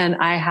 And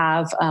I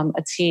have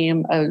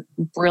a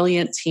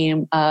brilliant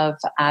team of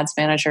ads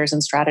managers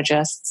and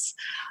strategists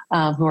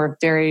who are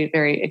very,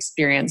 very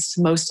experienced.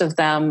 Most of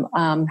them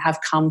have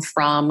come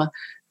from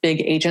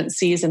big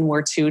agencies and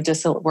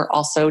were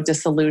also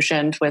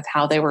disillusioned with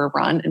how they were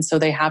run. And so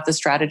they have the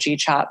strategy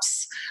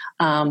chops,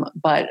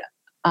 but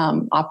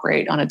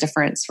operate on a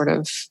different sort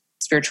of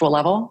spiritual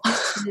level.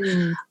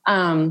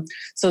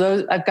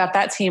 So I've got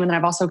that team, and then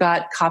I've also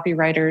got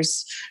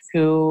copywriters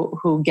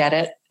who get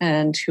it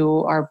and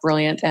who are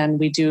brilliant. And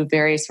we do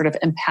very sort of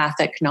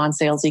empathic,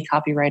 non-salesy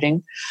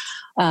copywriting.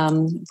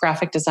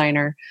 Graphic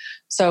designer.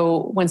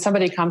 So when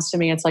somebody comes to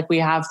me, it's like we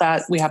have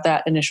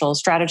that initial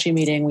strategy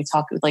meeting. We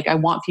talk like I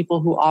want people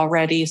who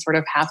already sort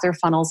of have their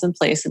funnels in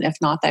place, and if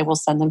not, I will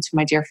send them to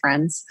my dear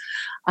friends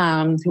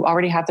who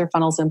already have their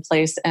funnels in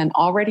place and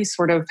already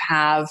sort of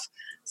have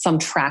some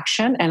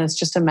traction, and it's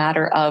just a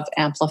matter of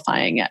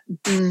amplifying it.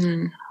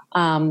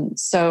 Mm-hmm.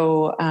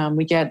 So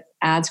we get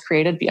ads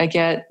created. I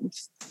get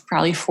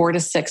probably 4 to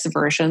 6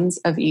 versions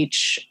of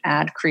each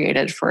ad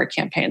created for a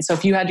campaign. So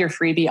if you had your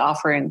freebie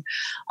offering,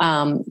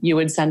 you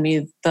would send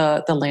me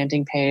the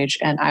landing page,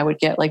 and I would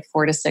get like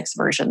 4 to 6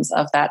 versions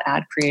of that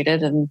ad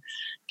created and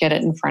get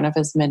it in front of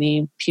as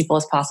many people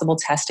as possible,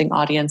 testing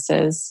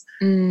audiences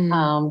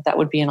that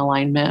would be in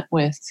alignment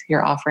with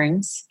your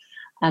offerings.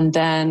 And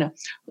then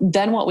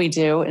what we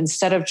do,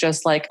 instead of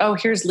just like, oh,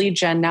 here's lead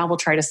gen, now we'll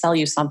try to sell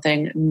you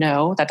something.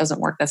 No, that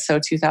doesn't work. That's so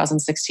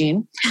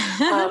 2016.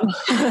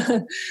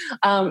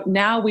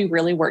 Now we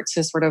really work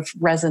to sort of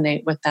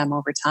resonate with them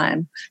over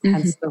time.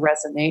 Hence the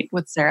Resonate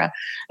with Sarah.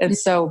 And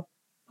so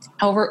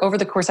over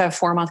the course, I have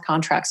 4-month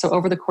contracts. So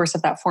over the course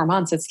of that 4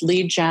 months, it's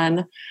lead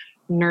gen,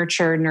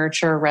 nurture,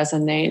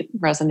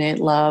 resonate,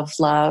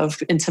 love,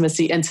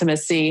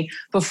 intimacy,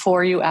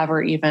 before you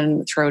ever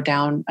even throw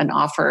down an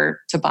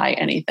offer to buy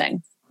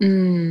anything.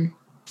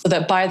 So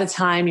that by the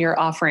time you're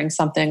offering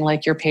something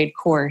like your paid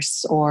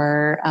course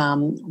or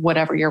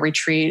whatever, your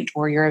retreat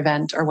or your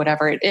event or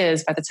whatever it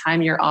is, by the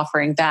time you're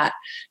offering that,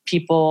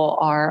 people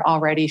are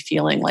already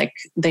feeling like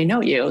they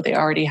know you. They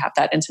already have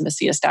that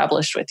intimacy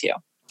established with you.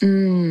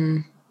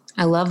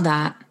 I love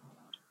that.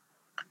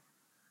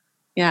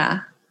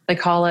 Yeah. They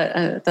call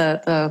it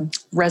the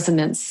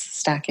resonance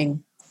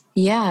stacking.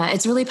 Yeah,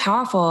 it's really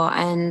powerful.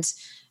 And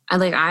I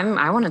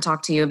want to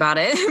talk to you about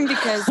it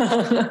because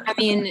I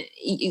mean,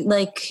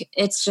 like,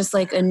 it's just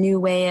like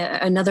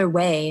another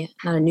way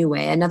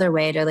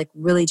to like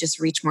really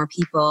just reach more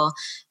people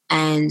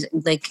and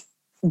like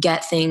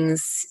get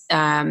things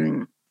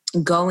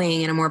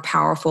going in a more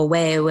powerful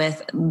way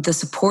with the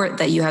support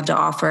that you have to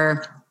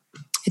offer.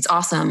 It's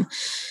awesome.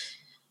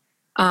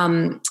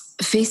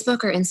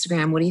 Facebook or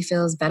Instagram, what do you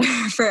feel is better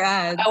for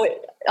ads?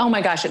 Oh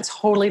my gosh, it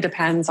totally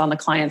depends on the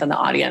client and the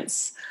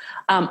audience.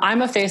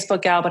 I'm a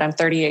Facebook gal, but I'm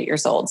 38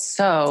 years old.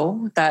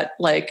 So that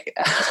like,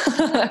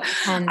 I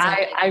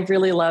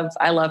love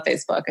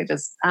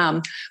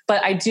Facebook.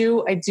 But I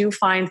do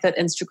find that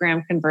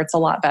Instagram converts a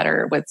lot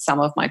better with some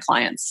of my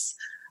clients.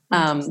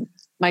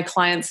 My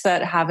clients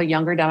that have a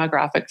younger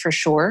demographic for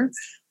sure,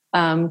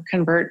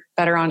 convert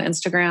better on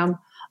Instagram.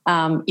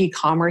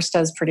 E-commerce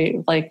does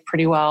pretty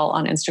well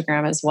on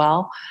Instagram as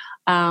well.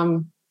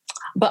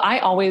 But I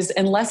always,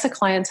 unless a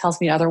client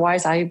tells me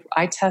otherwise, I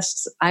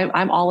test.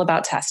 I'm all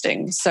about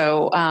testing.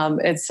 So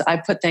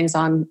I put things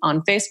on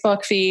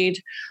Facebook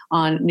feed,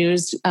 on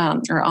news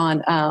or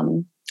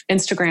on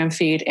Instagram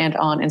feed, and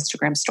on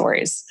Instagram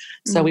stories.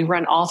 So we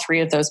run all 3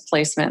 of those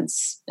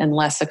placements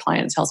unless a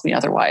client tells me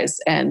otherwise.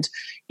 And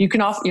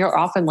you're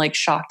often like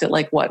shocked at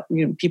like what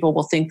people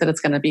will think that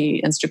it's going to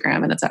be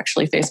Instagram and it's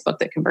actually Facebook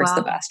that converts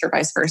the best, or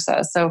vice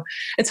versa. So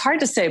it's hard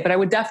to say, but I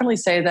would definitely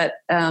say that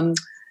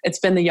it's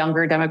been the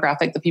younger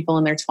demographic. The people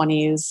in their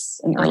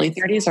 20s and early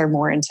 30s are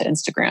more into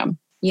Instagram.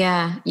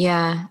 Yeah.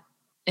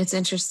 It's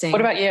interesting.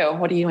 What about you?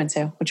 What are you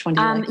into? Which one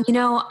do you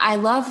like? I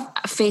love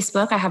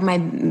Facebook. I have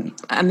my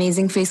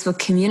amazing Facebook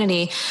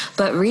community,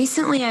 but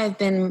recently I've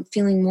been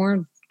feeling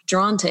more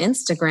drawn to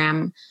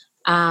Instagram.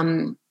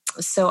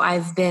 So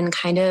I've been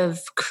kind of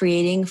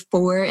creating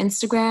for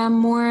Instagram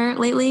more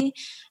lately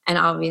and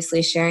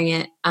obviously sharing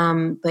it.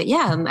 But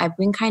yeah, I've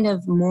been kind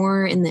of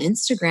more in the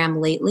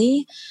Instagram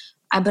lately.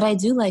 But I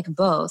do like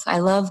both. I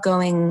love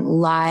going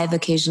live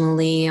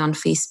occasionally on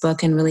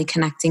Facebook and really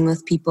connecting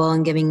with people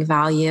and giving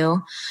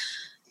value.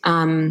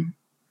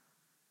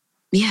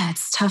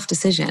 It's a tough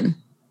decision.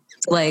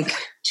 Like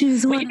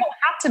choose one. But you don't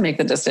have to make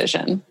the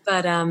decision.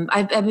 But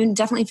I've been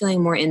definitely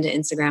feeling more into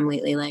Instagram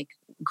lately, like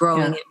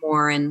growing it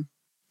more and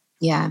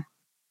yeah.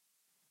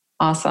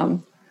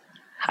 Awesome.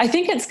 I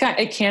think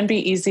it can be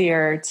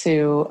easier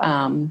to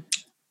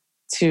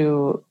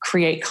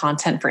create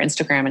content for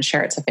Instagram and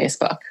share it to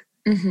Facebook.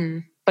 Mm-hmm.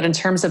 But in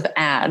terms of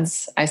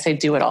ads, I say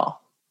do it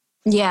all.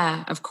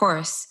 Yeah, of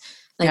course.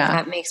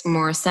 That makes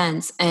more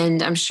sense.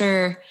 And I'm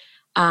sure,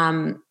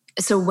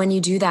 so when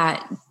you do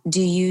that, do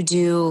you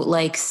do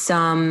like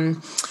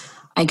some,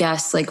 I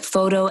guess, like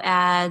photo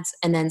ads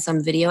and then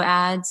some video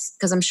ads?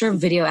 Because I'm sure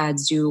video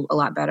ads do a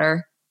lot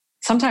better.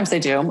 Sometimes they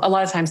do. A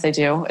lot of times they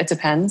do. It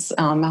depends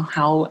on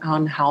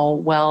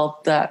how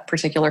well that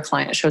particular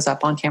client shows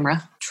up on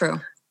camera. True.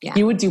 Yeah.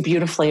 You would do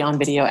beautifully on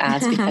video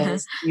ads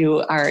because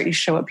you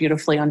show up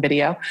beautifully on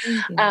video.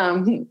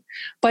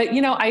 But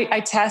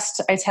I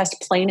test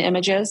plain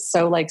images.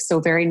 So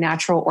very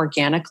natural,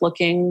 organic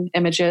looking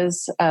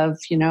images of,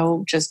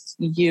 just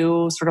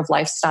you sort of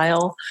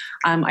lifestyle.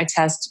 I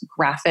test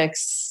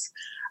graphics.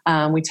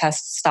 We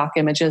test stock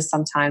images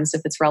sometimes if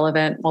it's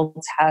relevant. We'll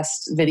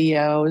test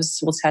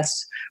videos. We'll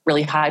test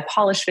really high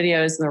polished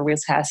videos, or we'll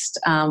test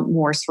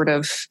more sort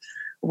of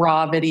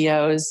raw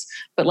videos.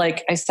 But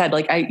like I said,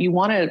 you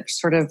want to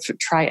sort of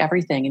try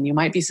everything, and you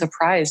might be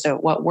surprised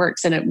at what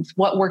works. And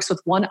what works with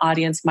one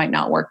audience might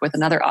not work with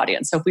another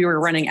audience. So if we were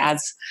running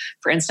ads,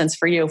 for instance,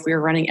 for you, if we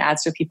were running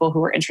ads to people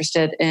who are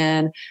interested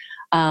in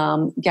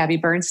Gabby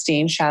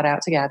Bernstein, shout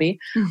out to Gabby,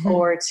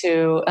 or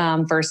to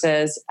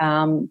versus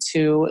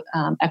to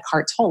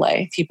Eckhart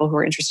Tolle, people who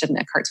are interested in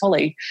Eckhart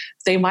Tolle,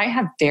 they might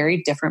have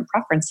very different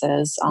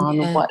preferences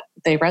on what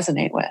they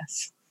resonate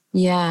with.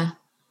 Yeah.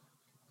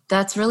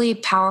 That's really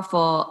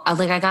powerful. I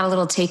got a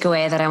little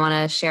takeaway that I want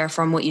to share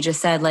from what you just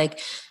said,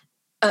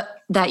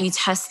 that you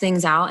test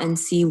things out and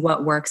see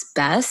what works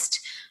best.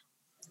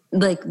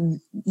 Like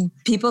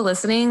people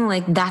listening,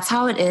 that's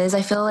how it is.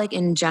 I feel like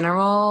in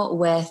general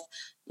with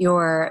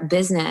your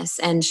business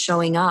and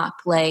showing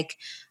up,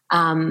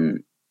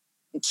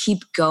 keep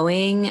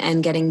going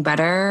and getting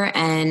better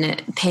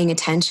and paying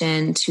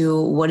attention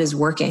to what is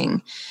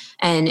working.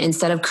 And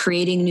instead of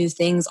creating new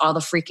things all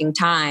the freaking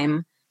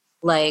time,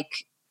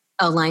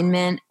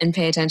 alignment and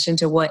pay attention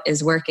to what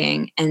is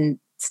working and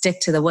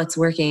stick to what's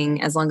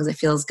working as long as it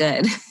feels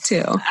good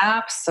too.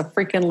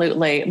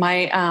 Absolutely.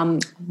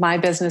 My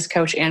business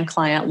coach and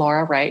client,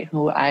 Laura Wright,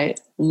 who I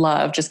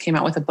love, just came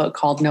out with a book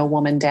called No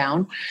Woman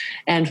Down.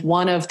 And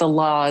one of the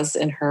laws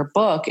in her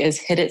book is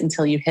hit it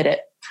until you hit it.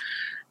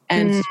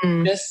 And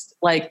just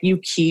you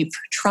keep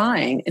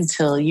trying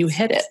until you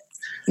hit it.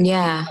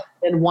 Yeah.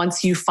 And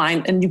once you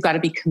find, and you've got to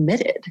be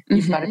committed.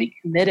 You've got to be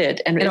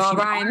committed. And it all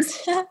rhymes.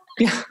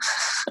 Yeah.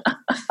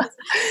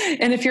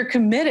 And if you're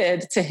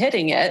committed to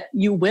hitting it,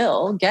 you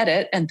will get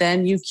it. And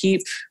then you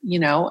keep,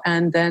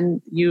 and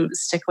then you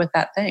stick with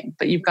that thing.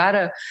 But you've got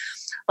to,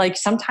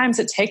 sometimes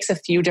it takes a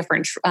few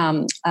different,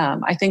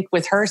 I think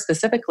with her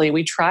specifically,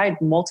 we tried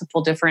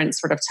multiple different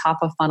sort of top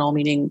of funnel,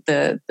 meaning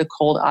the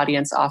cold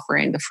audience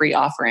offering, the free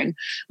offering.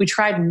 We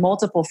tried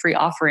multiple free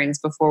offerings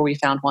before we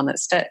found one that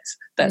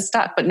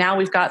stuck. But now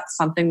we've got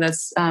something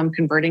that's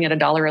converting at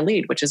 $1 a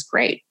lead, which is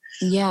great.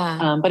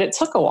 Yeah. But it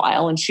took a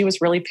while, and she was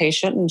really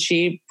patient, and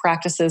she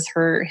practices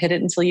her hit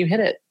it until you hit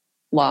it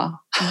law.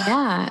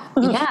 Yeah.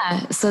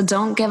 Yeah. So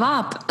don't give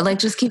up.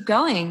 Just keep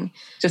going.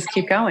 Just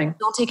keep going.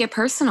 Don't take it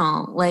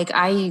personal.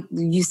 I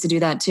used to do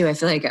that too. I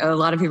feel like a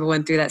lot of people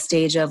went through that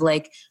stage of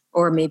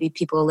or maybe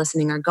people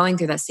listening are going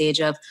through that stage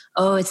of,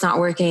 oh, it's not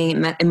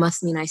working. It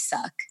must mean I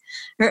suck.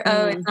 Or,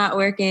 oh, it's not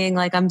working.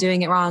 I'm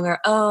doing it wrong. Or,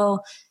 oh,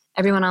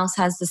 everyone else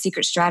has the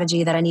secret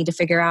strategy that I need to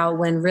figure out,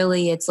 when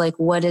really it's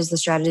what is the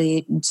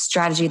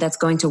strategy that's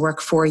going to work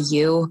for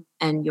you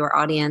and your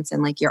audience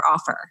and your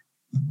offer.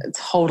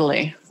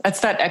 Totally.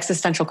 That's that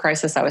existential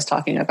crisis I was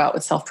talking about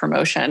with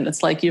self-promotion.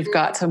 It's you've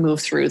got to move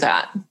through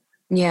that.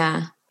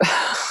 Yeah.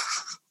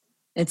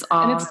 It's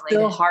all and it's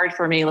still hard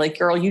for me.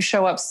 Girl, you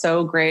show up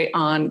so great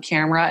on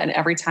camera, and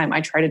every time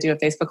I try to do a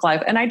Facebook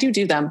Live, and I do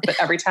them, but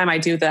every time I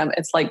do them,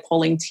 it's like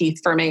pulling teeth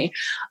for me.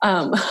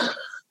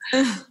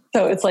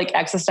 So it's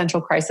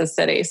existential crisis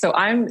city. So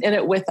I'm in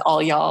it with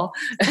all y'all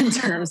in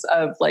terms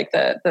of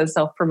the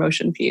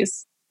self-promotion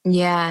piece.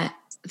 Yeah.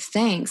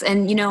 Thanks.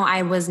 And,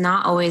 I was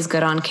not always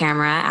good on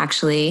camera,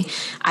 actually.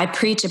 I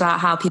preach about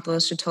how people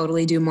should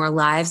totally do more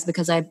lives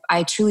because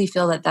I truly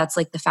feel that that's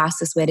the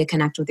fastest way to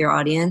connect with your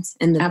audience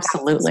and the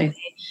absolutely way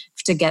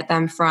to get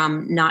them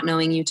from not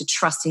knowing you to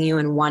trusting you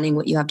and wanting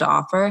what you have to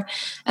offer,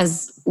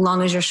 as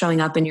long as you're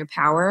showing up in your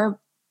power.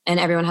 And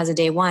everyone has a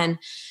day one.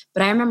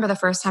 But I remember the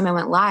first time I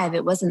went live,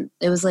 it was I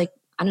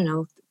don't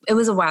know, it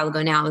was a while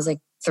ago now. It was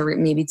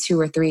maybe 2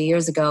 or 3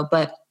 years ago.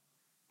 But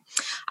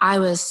I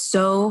was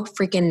so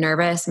freaking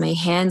nervous. My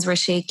hands were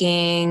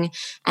shaking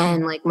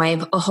and like my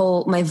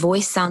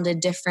voice sounded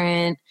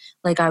different.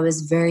 Like I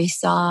was very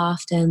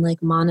soft and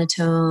like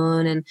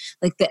monotone and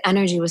like the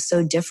energy was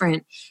so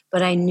different.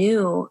 But I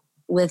knew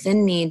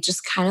within me,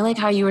 just kind of like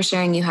how you were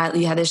sharing, you had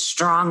this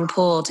strong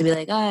pull to be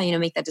like,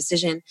 make that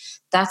decision.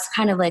 That's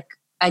kind of like,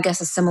 I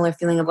guess, a similar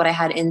feeling of what I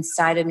had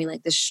inside of me,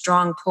 like this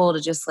strong pull to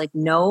just like,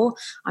 no,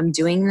 I'm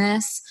doing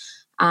this.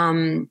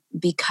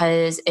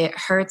 Because it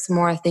hurts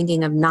more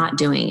thinking of not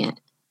doing it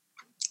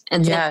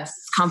and the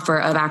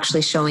comfort of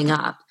actually showing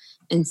up.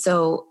 And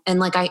so, and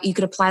like you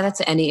could apply that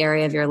to any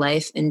area of your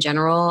life in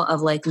general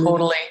of like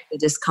totally the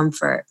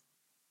discomfort.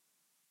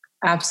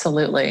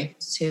 Absolutely.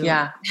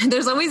 Yeah.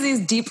 There's always these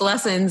deep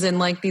lessons in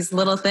like these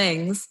little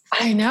things.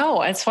 I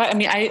know. That's why,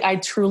 I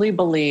truly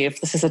believe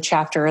this is a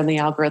chapter in the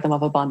algorithm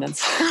of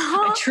abundance.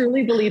 I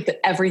truly believe that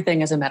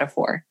everything is a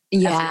metaphor.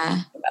 Yeah. Everything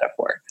is a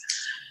metaphor.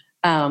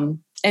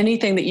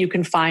 Anything that you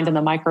can find in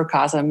the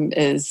microcosm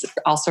is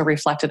also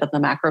reflected in the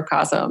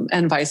macrocosm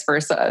and vice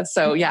versa.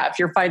 So yeah, if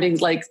you're finding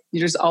like,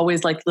 there's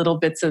always like little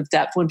bits of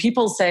depth. When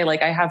people say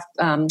like, I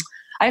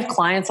have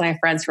clients and I have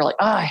friends who are like,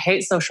 oh, I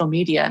hate social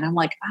media. And I'm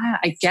like,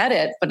 I get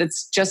it, but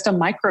it's just a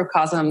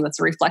microcosm that's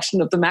a reflection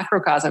of the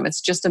macrocosm.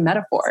 It's just a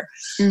metaphor.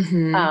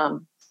 Mm-hmm.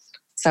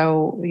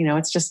 So,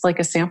 it's just like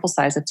a sample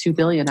size of 2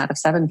 billion out of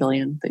 7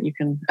 billion that you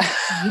can.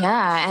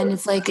 Yeah. And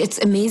it's like, it's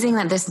amazing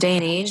that this day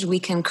and age, we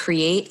can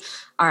create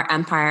our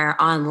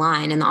empire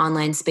online in the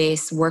online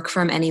space, work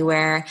from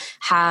anywhere,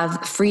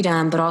 have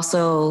freedom, but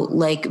also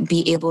like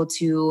be able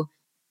to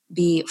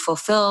be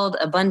fulfilled,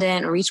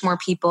 abundant, reach more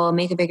people,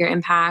 make a bigger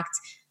impact.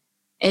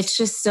 It's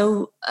just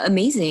so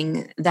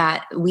amazing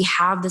that we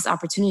have this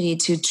opportunity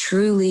to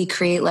truly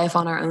create life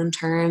on our own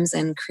terms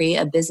and create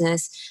a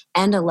business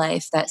and a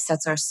life that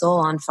sets our soul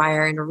on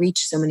fire and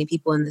reach so many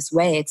people in this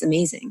way. It's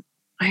amazing.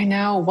 I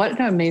know. What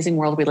an amazing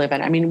world we live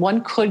in. I mean,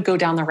 one could go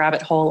down the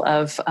rabbit hole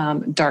of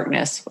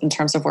darkness in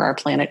terms of where our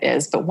planet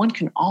is, but one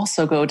can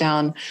also go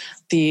down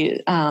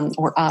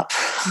or up,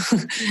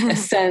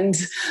 ascend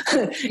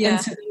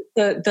into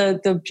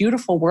the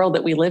beautiful world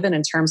that we live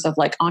in terms of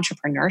like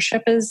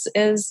entrepreneurship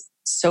is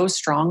so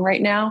strong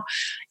right now.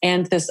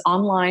 And this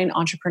online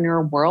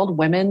entrepreneur world,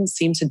 women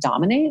seem to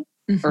dominate,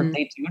 or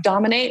they do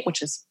dominate,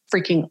 which is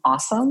freaking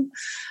awesome.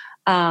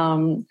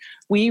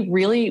 We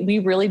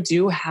really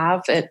do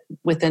have it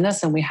within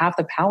us, and we have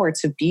the power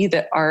to be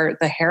the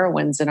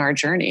heroines in our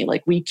journey.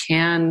 Like we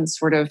can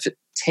sort of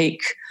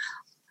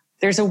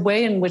there's a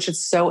way in which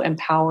it's so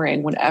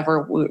empowering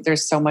whenever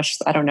there's so much,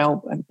 I don't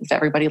know if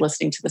everybody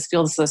listening to this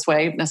feels this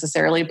way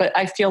necessarily, but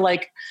I feel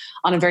like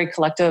on a very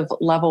collective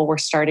level, we're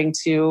starting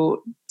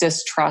to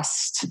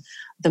distrust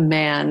the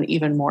man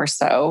even more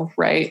so,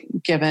 right?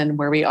 Given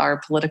where we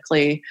are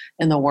politically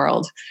in the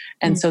world.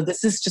 And so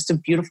this is just a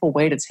beautiful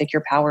way to take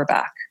your power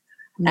back.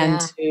 Yeah.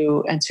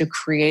 and to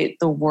create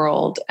the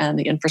world and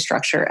the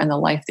infrastructure and the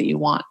life that you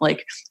want.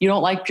 Like you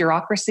don't like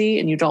bureaucracy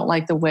and you don't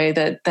like the way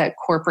that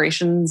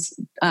corporations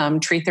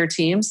treat their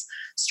teams.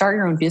 Start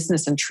your own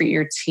business and treat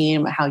your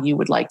team how you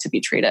would like to be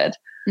treated.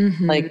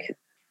 Mm-hmm.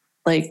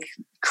 Like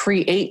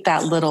create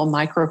that little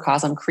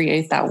microcosm,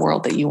 create that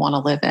world that you want to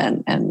live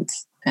in, and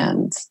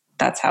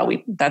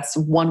that's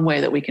one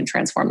way that we can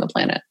transform the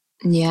planet.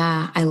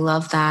 Yeah, I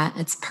love that.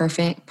 It's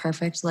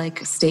perfect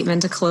like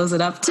statement to close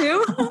it up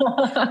to.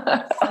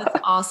 That's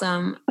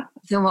awesome.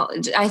 So,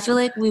 I feel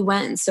like we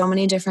went in so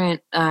many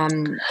different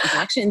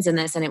directions in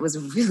this, and it was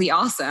really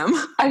awesome.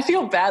 I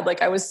feel bad.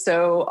 Like I was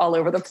so all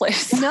over the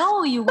place.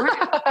 No, you weren't.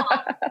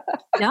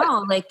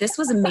 No, like this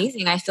was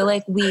amazing. I feel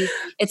like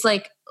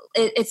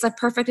it's a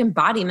perfect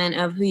embodiment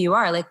of who you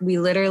are. Like we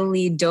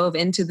literally dove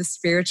into the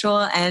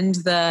spiritual and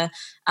the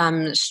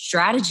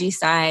strategy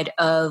side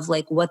of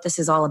like what this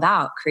is all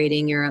about,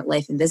 creating your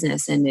life and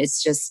business. And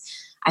it's just,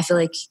 I feel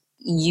like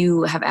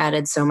you have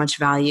added so much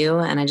value,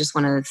 and I just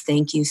want to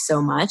thank you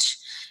so much.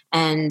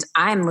 And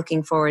I'm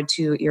looking forward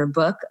to your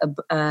book,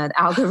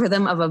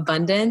 Algorithm of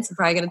Abundance. I'm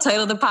probably going to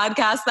title the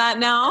podcast that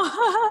now.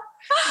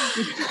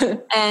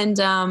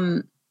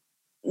 And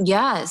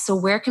yeah. So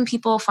where can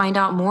people find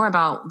out more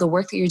about the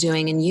work that you're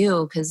doing and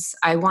you? Because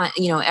I want,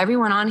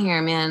 everyone on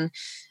here, man,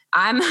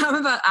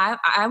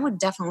 I would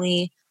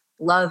definitely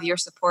love your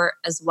support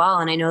as well.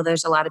 And I know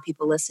there's a lot of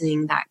people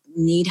listening that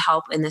need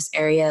help in this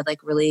area, like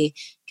really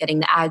getting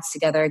the ads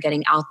together,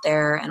 getting out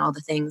there and all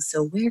the things.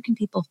 So where can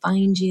people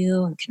find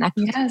you and connect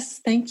with you?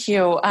 Yes, thank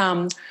you.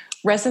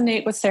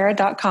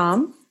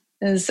 ResonateWithSarah.com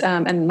is,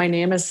 and my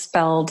name is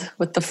spelled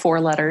with the 4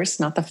 letters,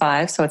 not the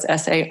 5. So it's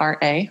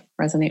SARA,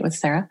 Resonate with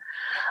Sarah.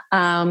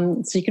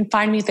 So you can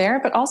find me there,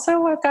 but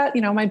also I've got,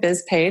 my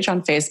biz page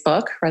on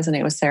Facebook,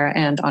 Resonate with Sarah,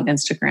 and on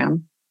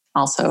Instagram,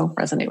 also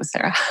Resonate with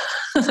Sarah.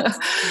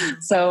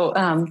 So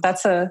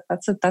that's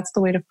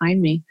the way to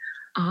find me.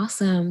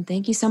 Awesome.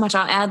 Thank you so much.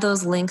 I'll add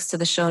those links to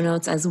the show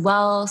notes as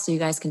well, so you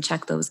guys can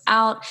check those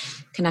out.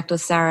 Connect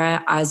with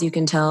Sarah. As you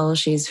can tell,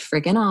 she's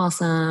freaking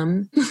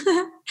awesome.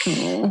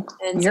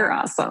 You're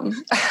awesome.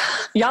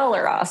 Y'all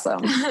are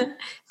awesome.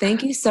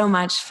 Thank you so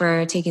much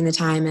for taking the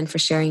time and for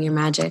sharing your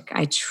magic.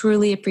 I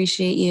truly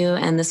appreciate you.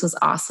 And this was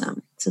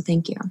awesome. So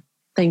thank you.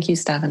 Thank you,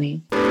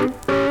 Stephanie.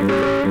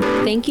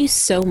 Thank you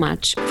so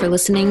much for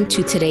listening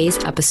to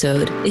today's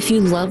episode. If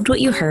you loved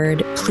what you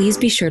heard, please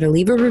be sure to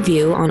leave a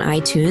review on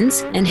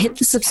iTunes and hit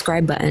the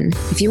subscribe button.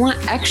 If you want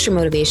extra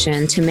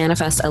motivation to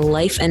manifest a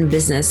life and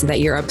business that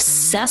you're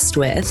obsessed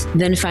with,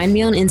 then find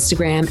me on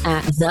Instagram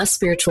at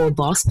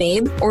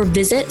 @thespiritualbossbabe or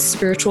visit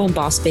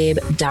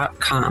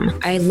spiritualbossbabe.com.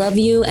 I love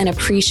you and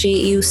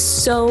appreciate you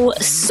so,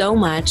 so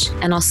much,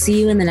 and I'll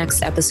see you in the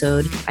next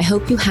episode. I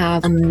hope you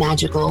have a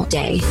magical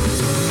day.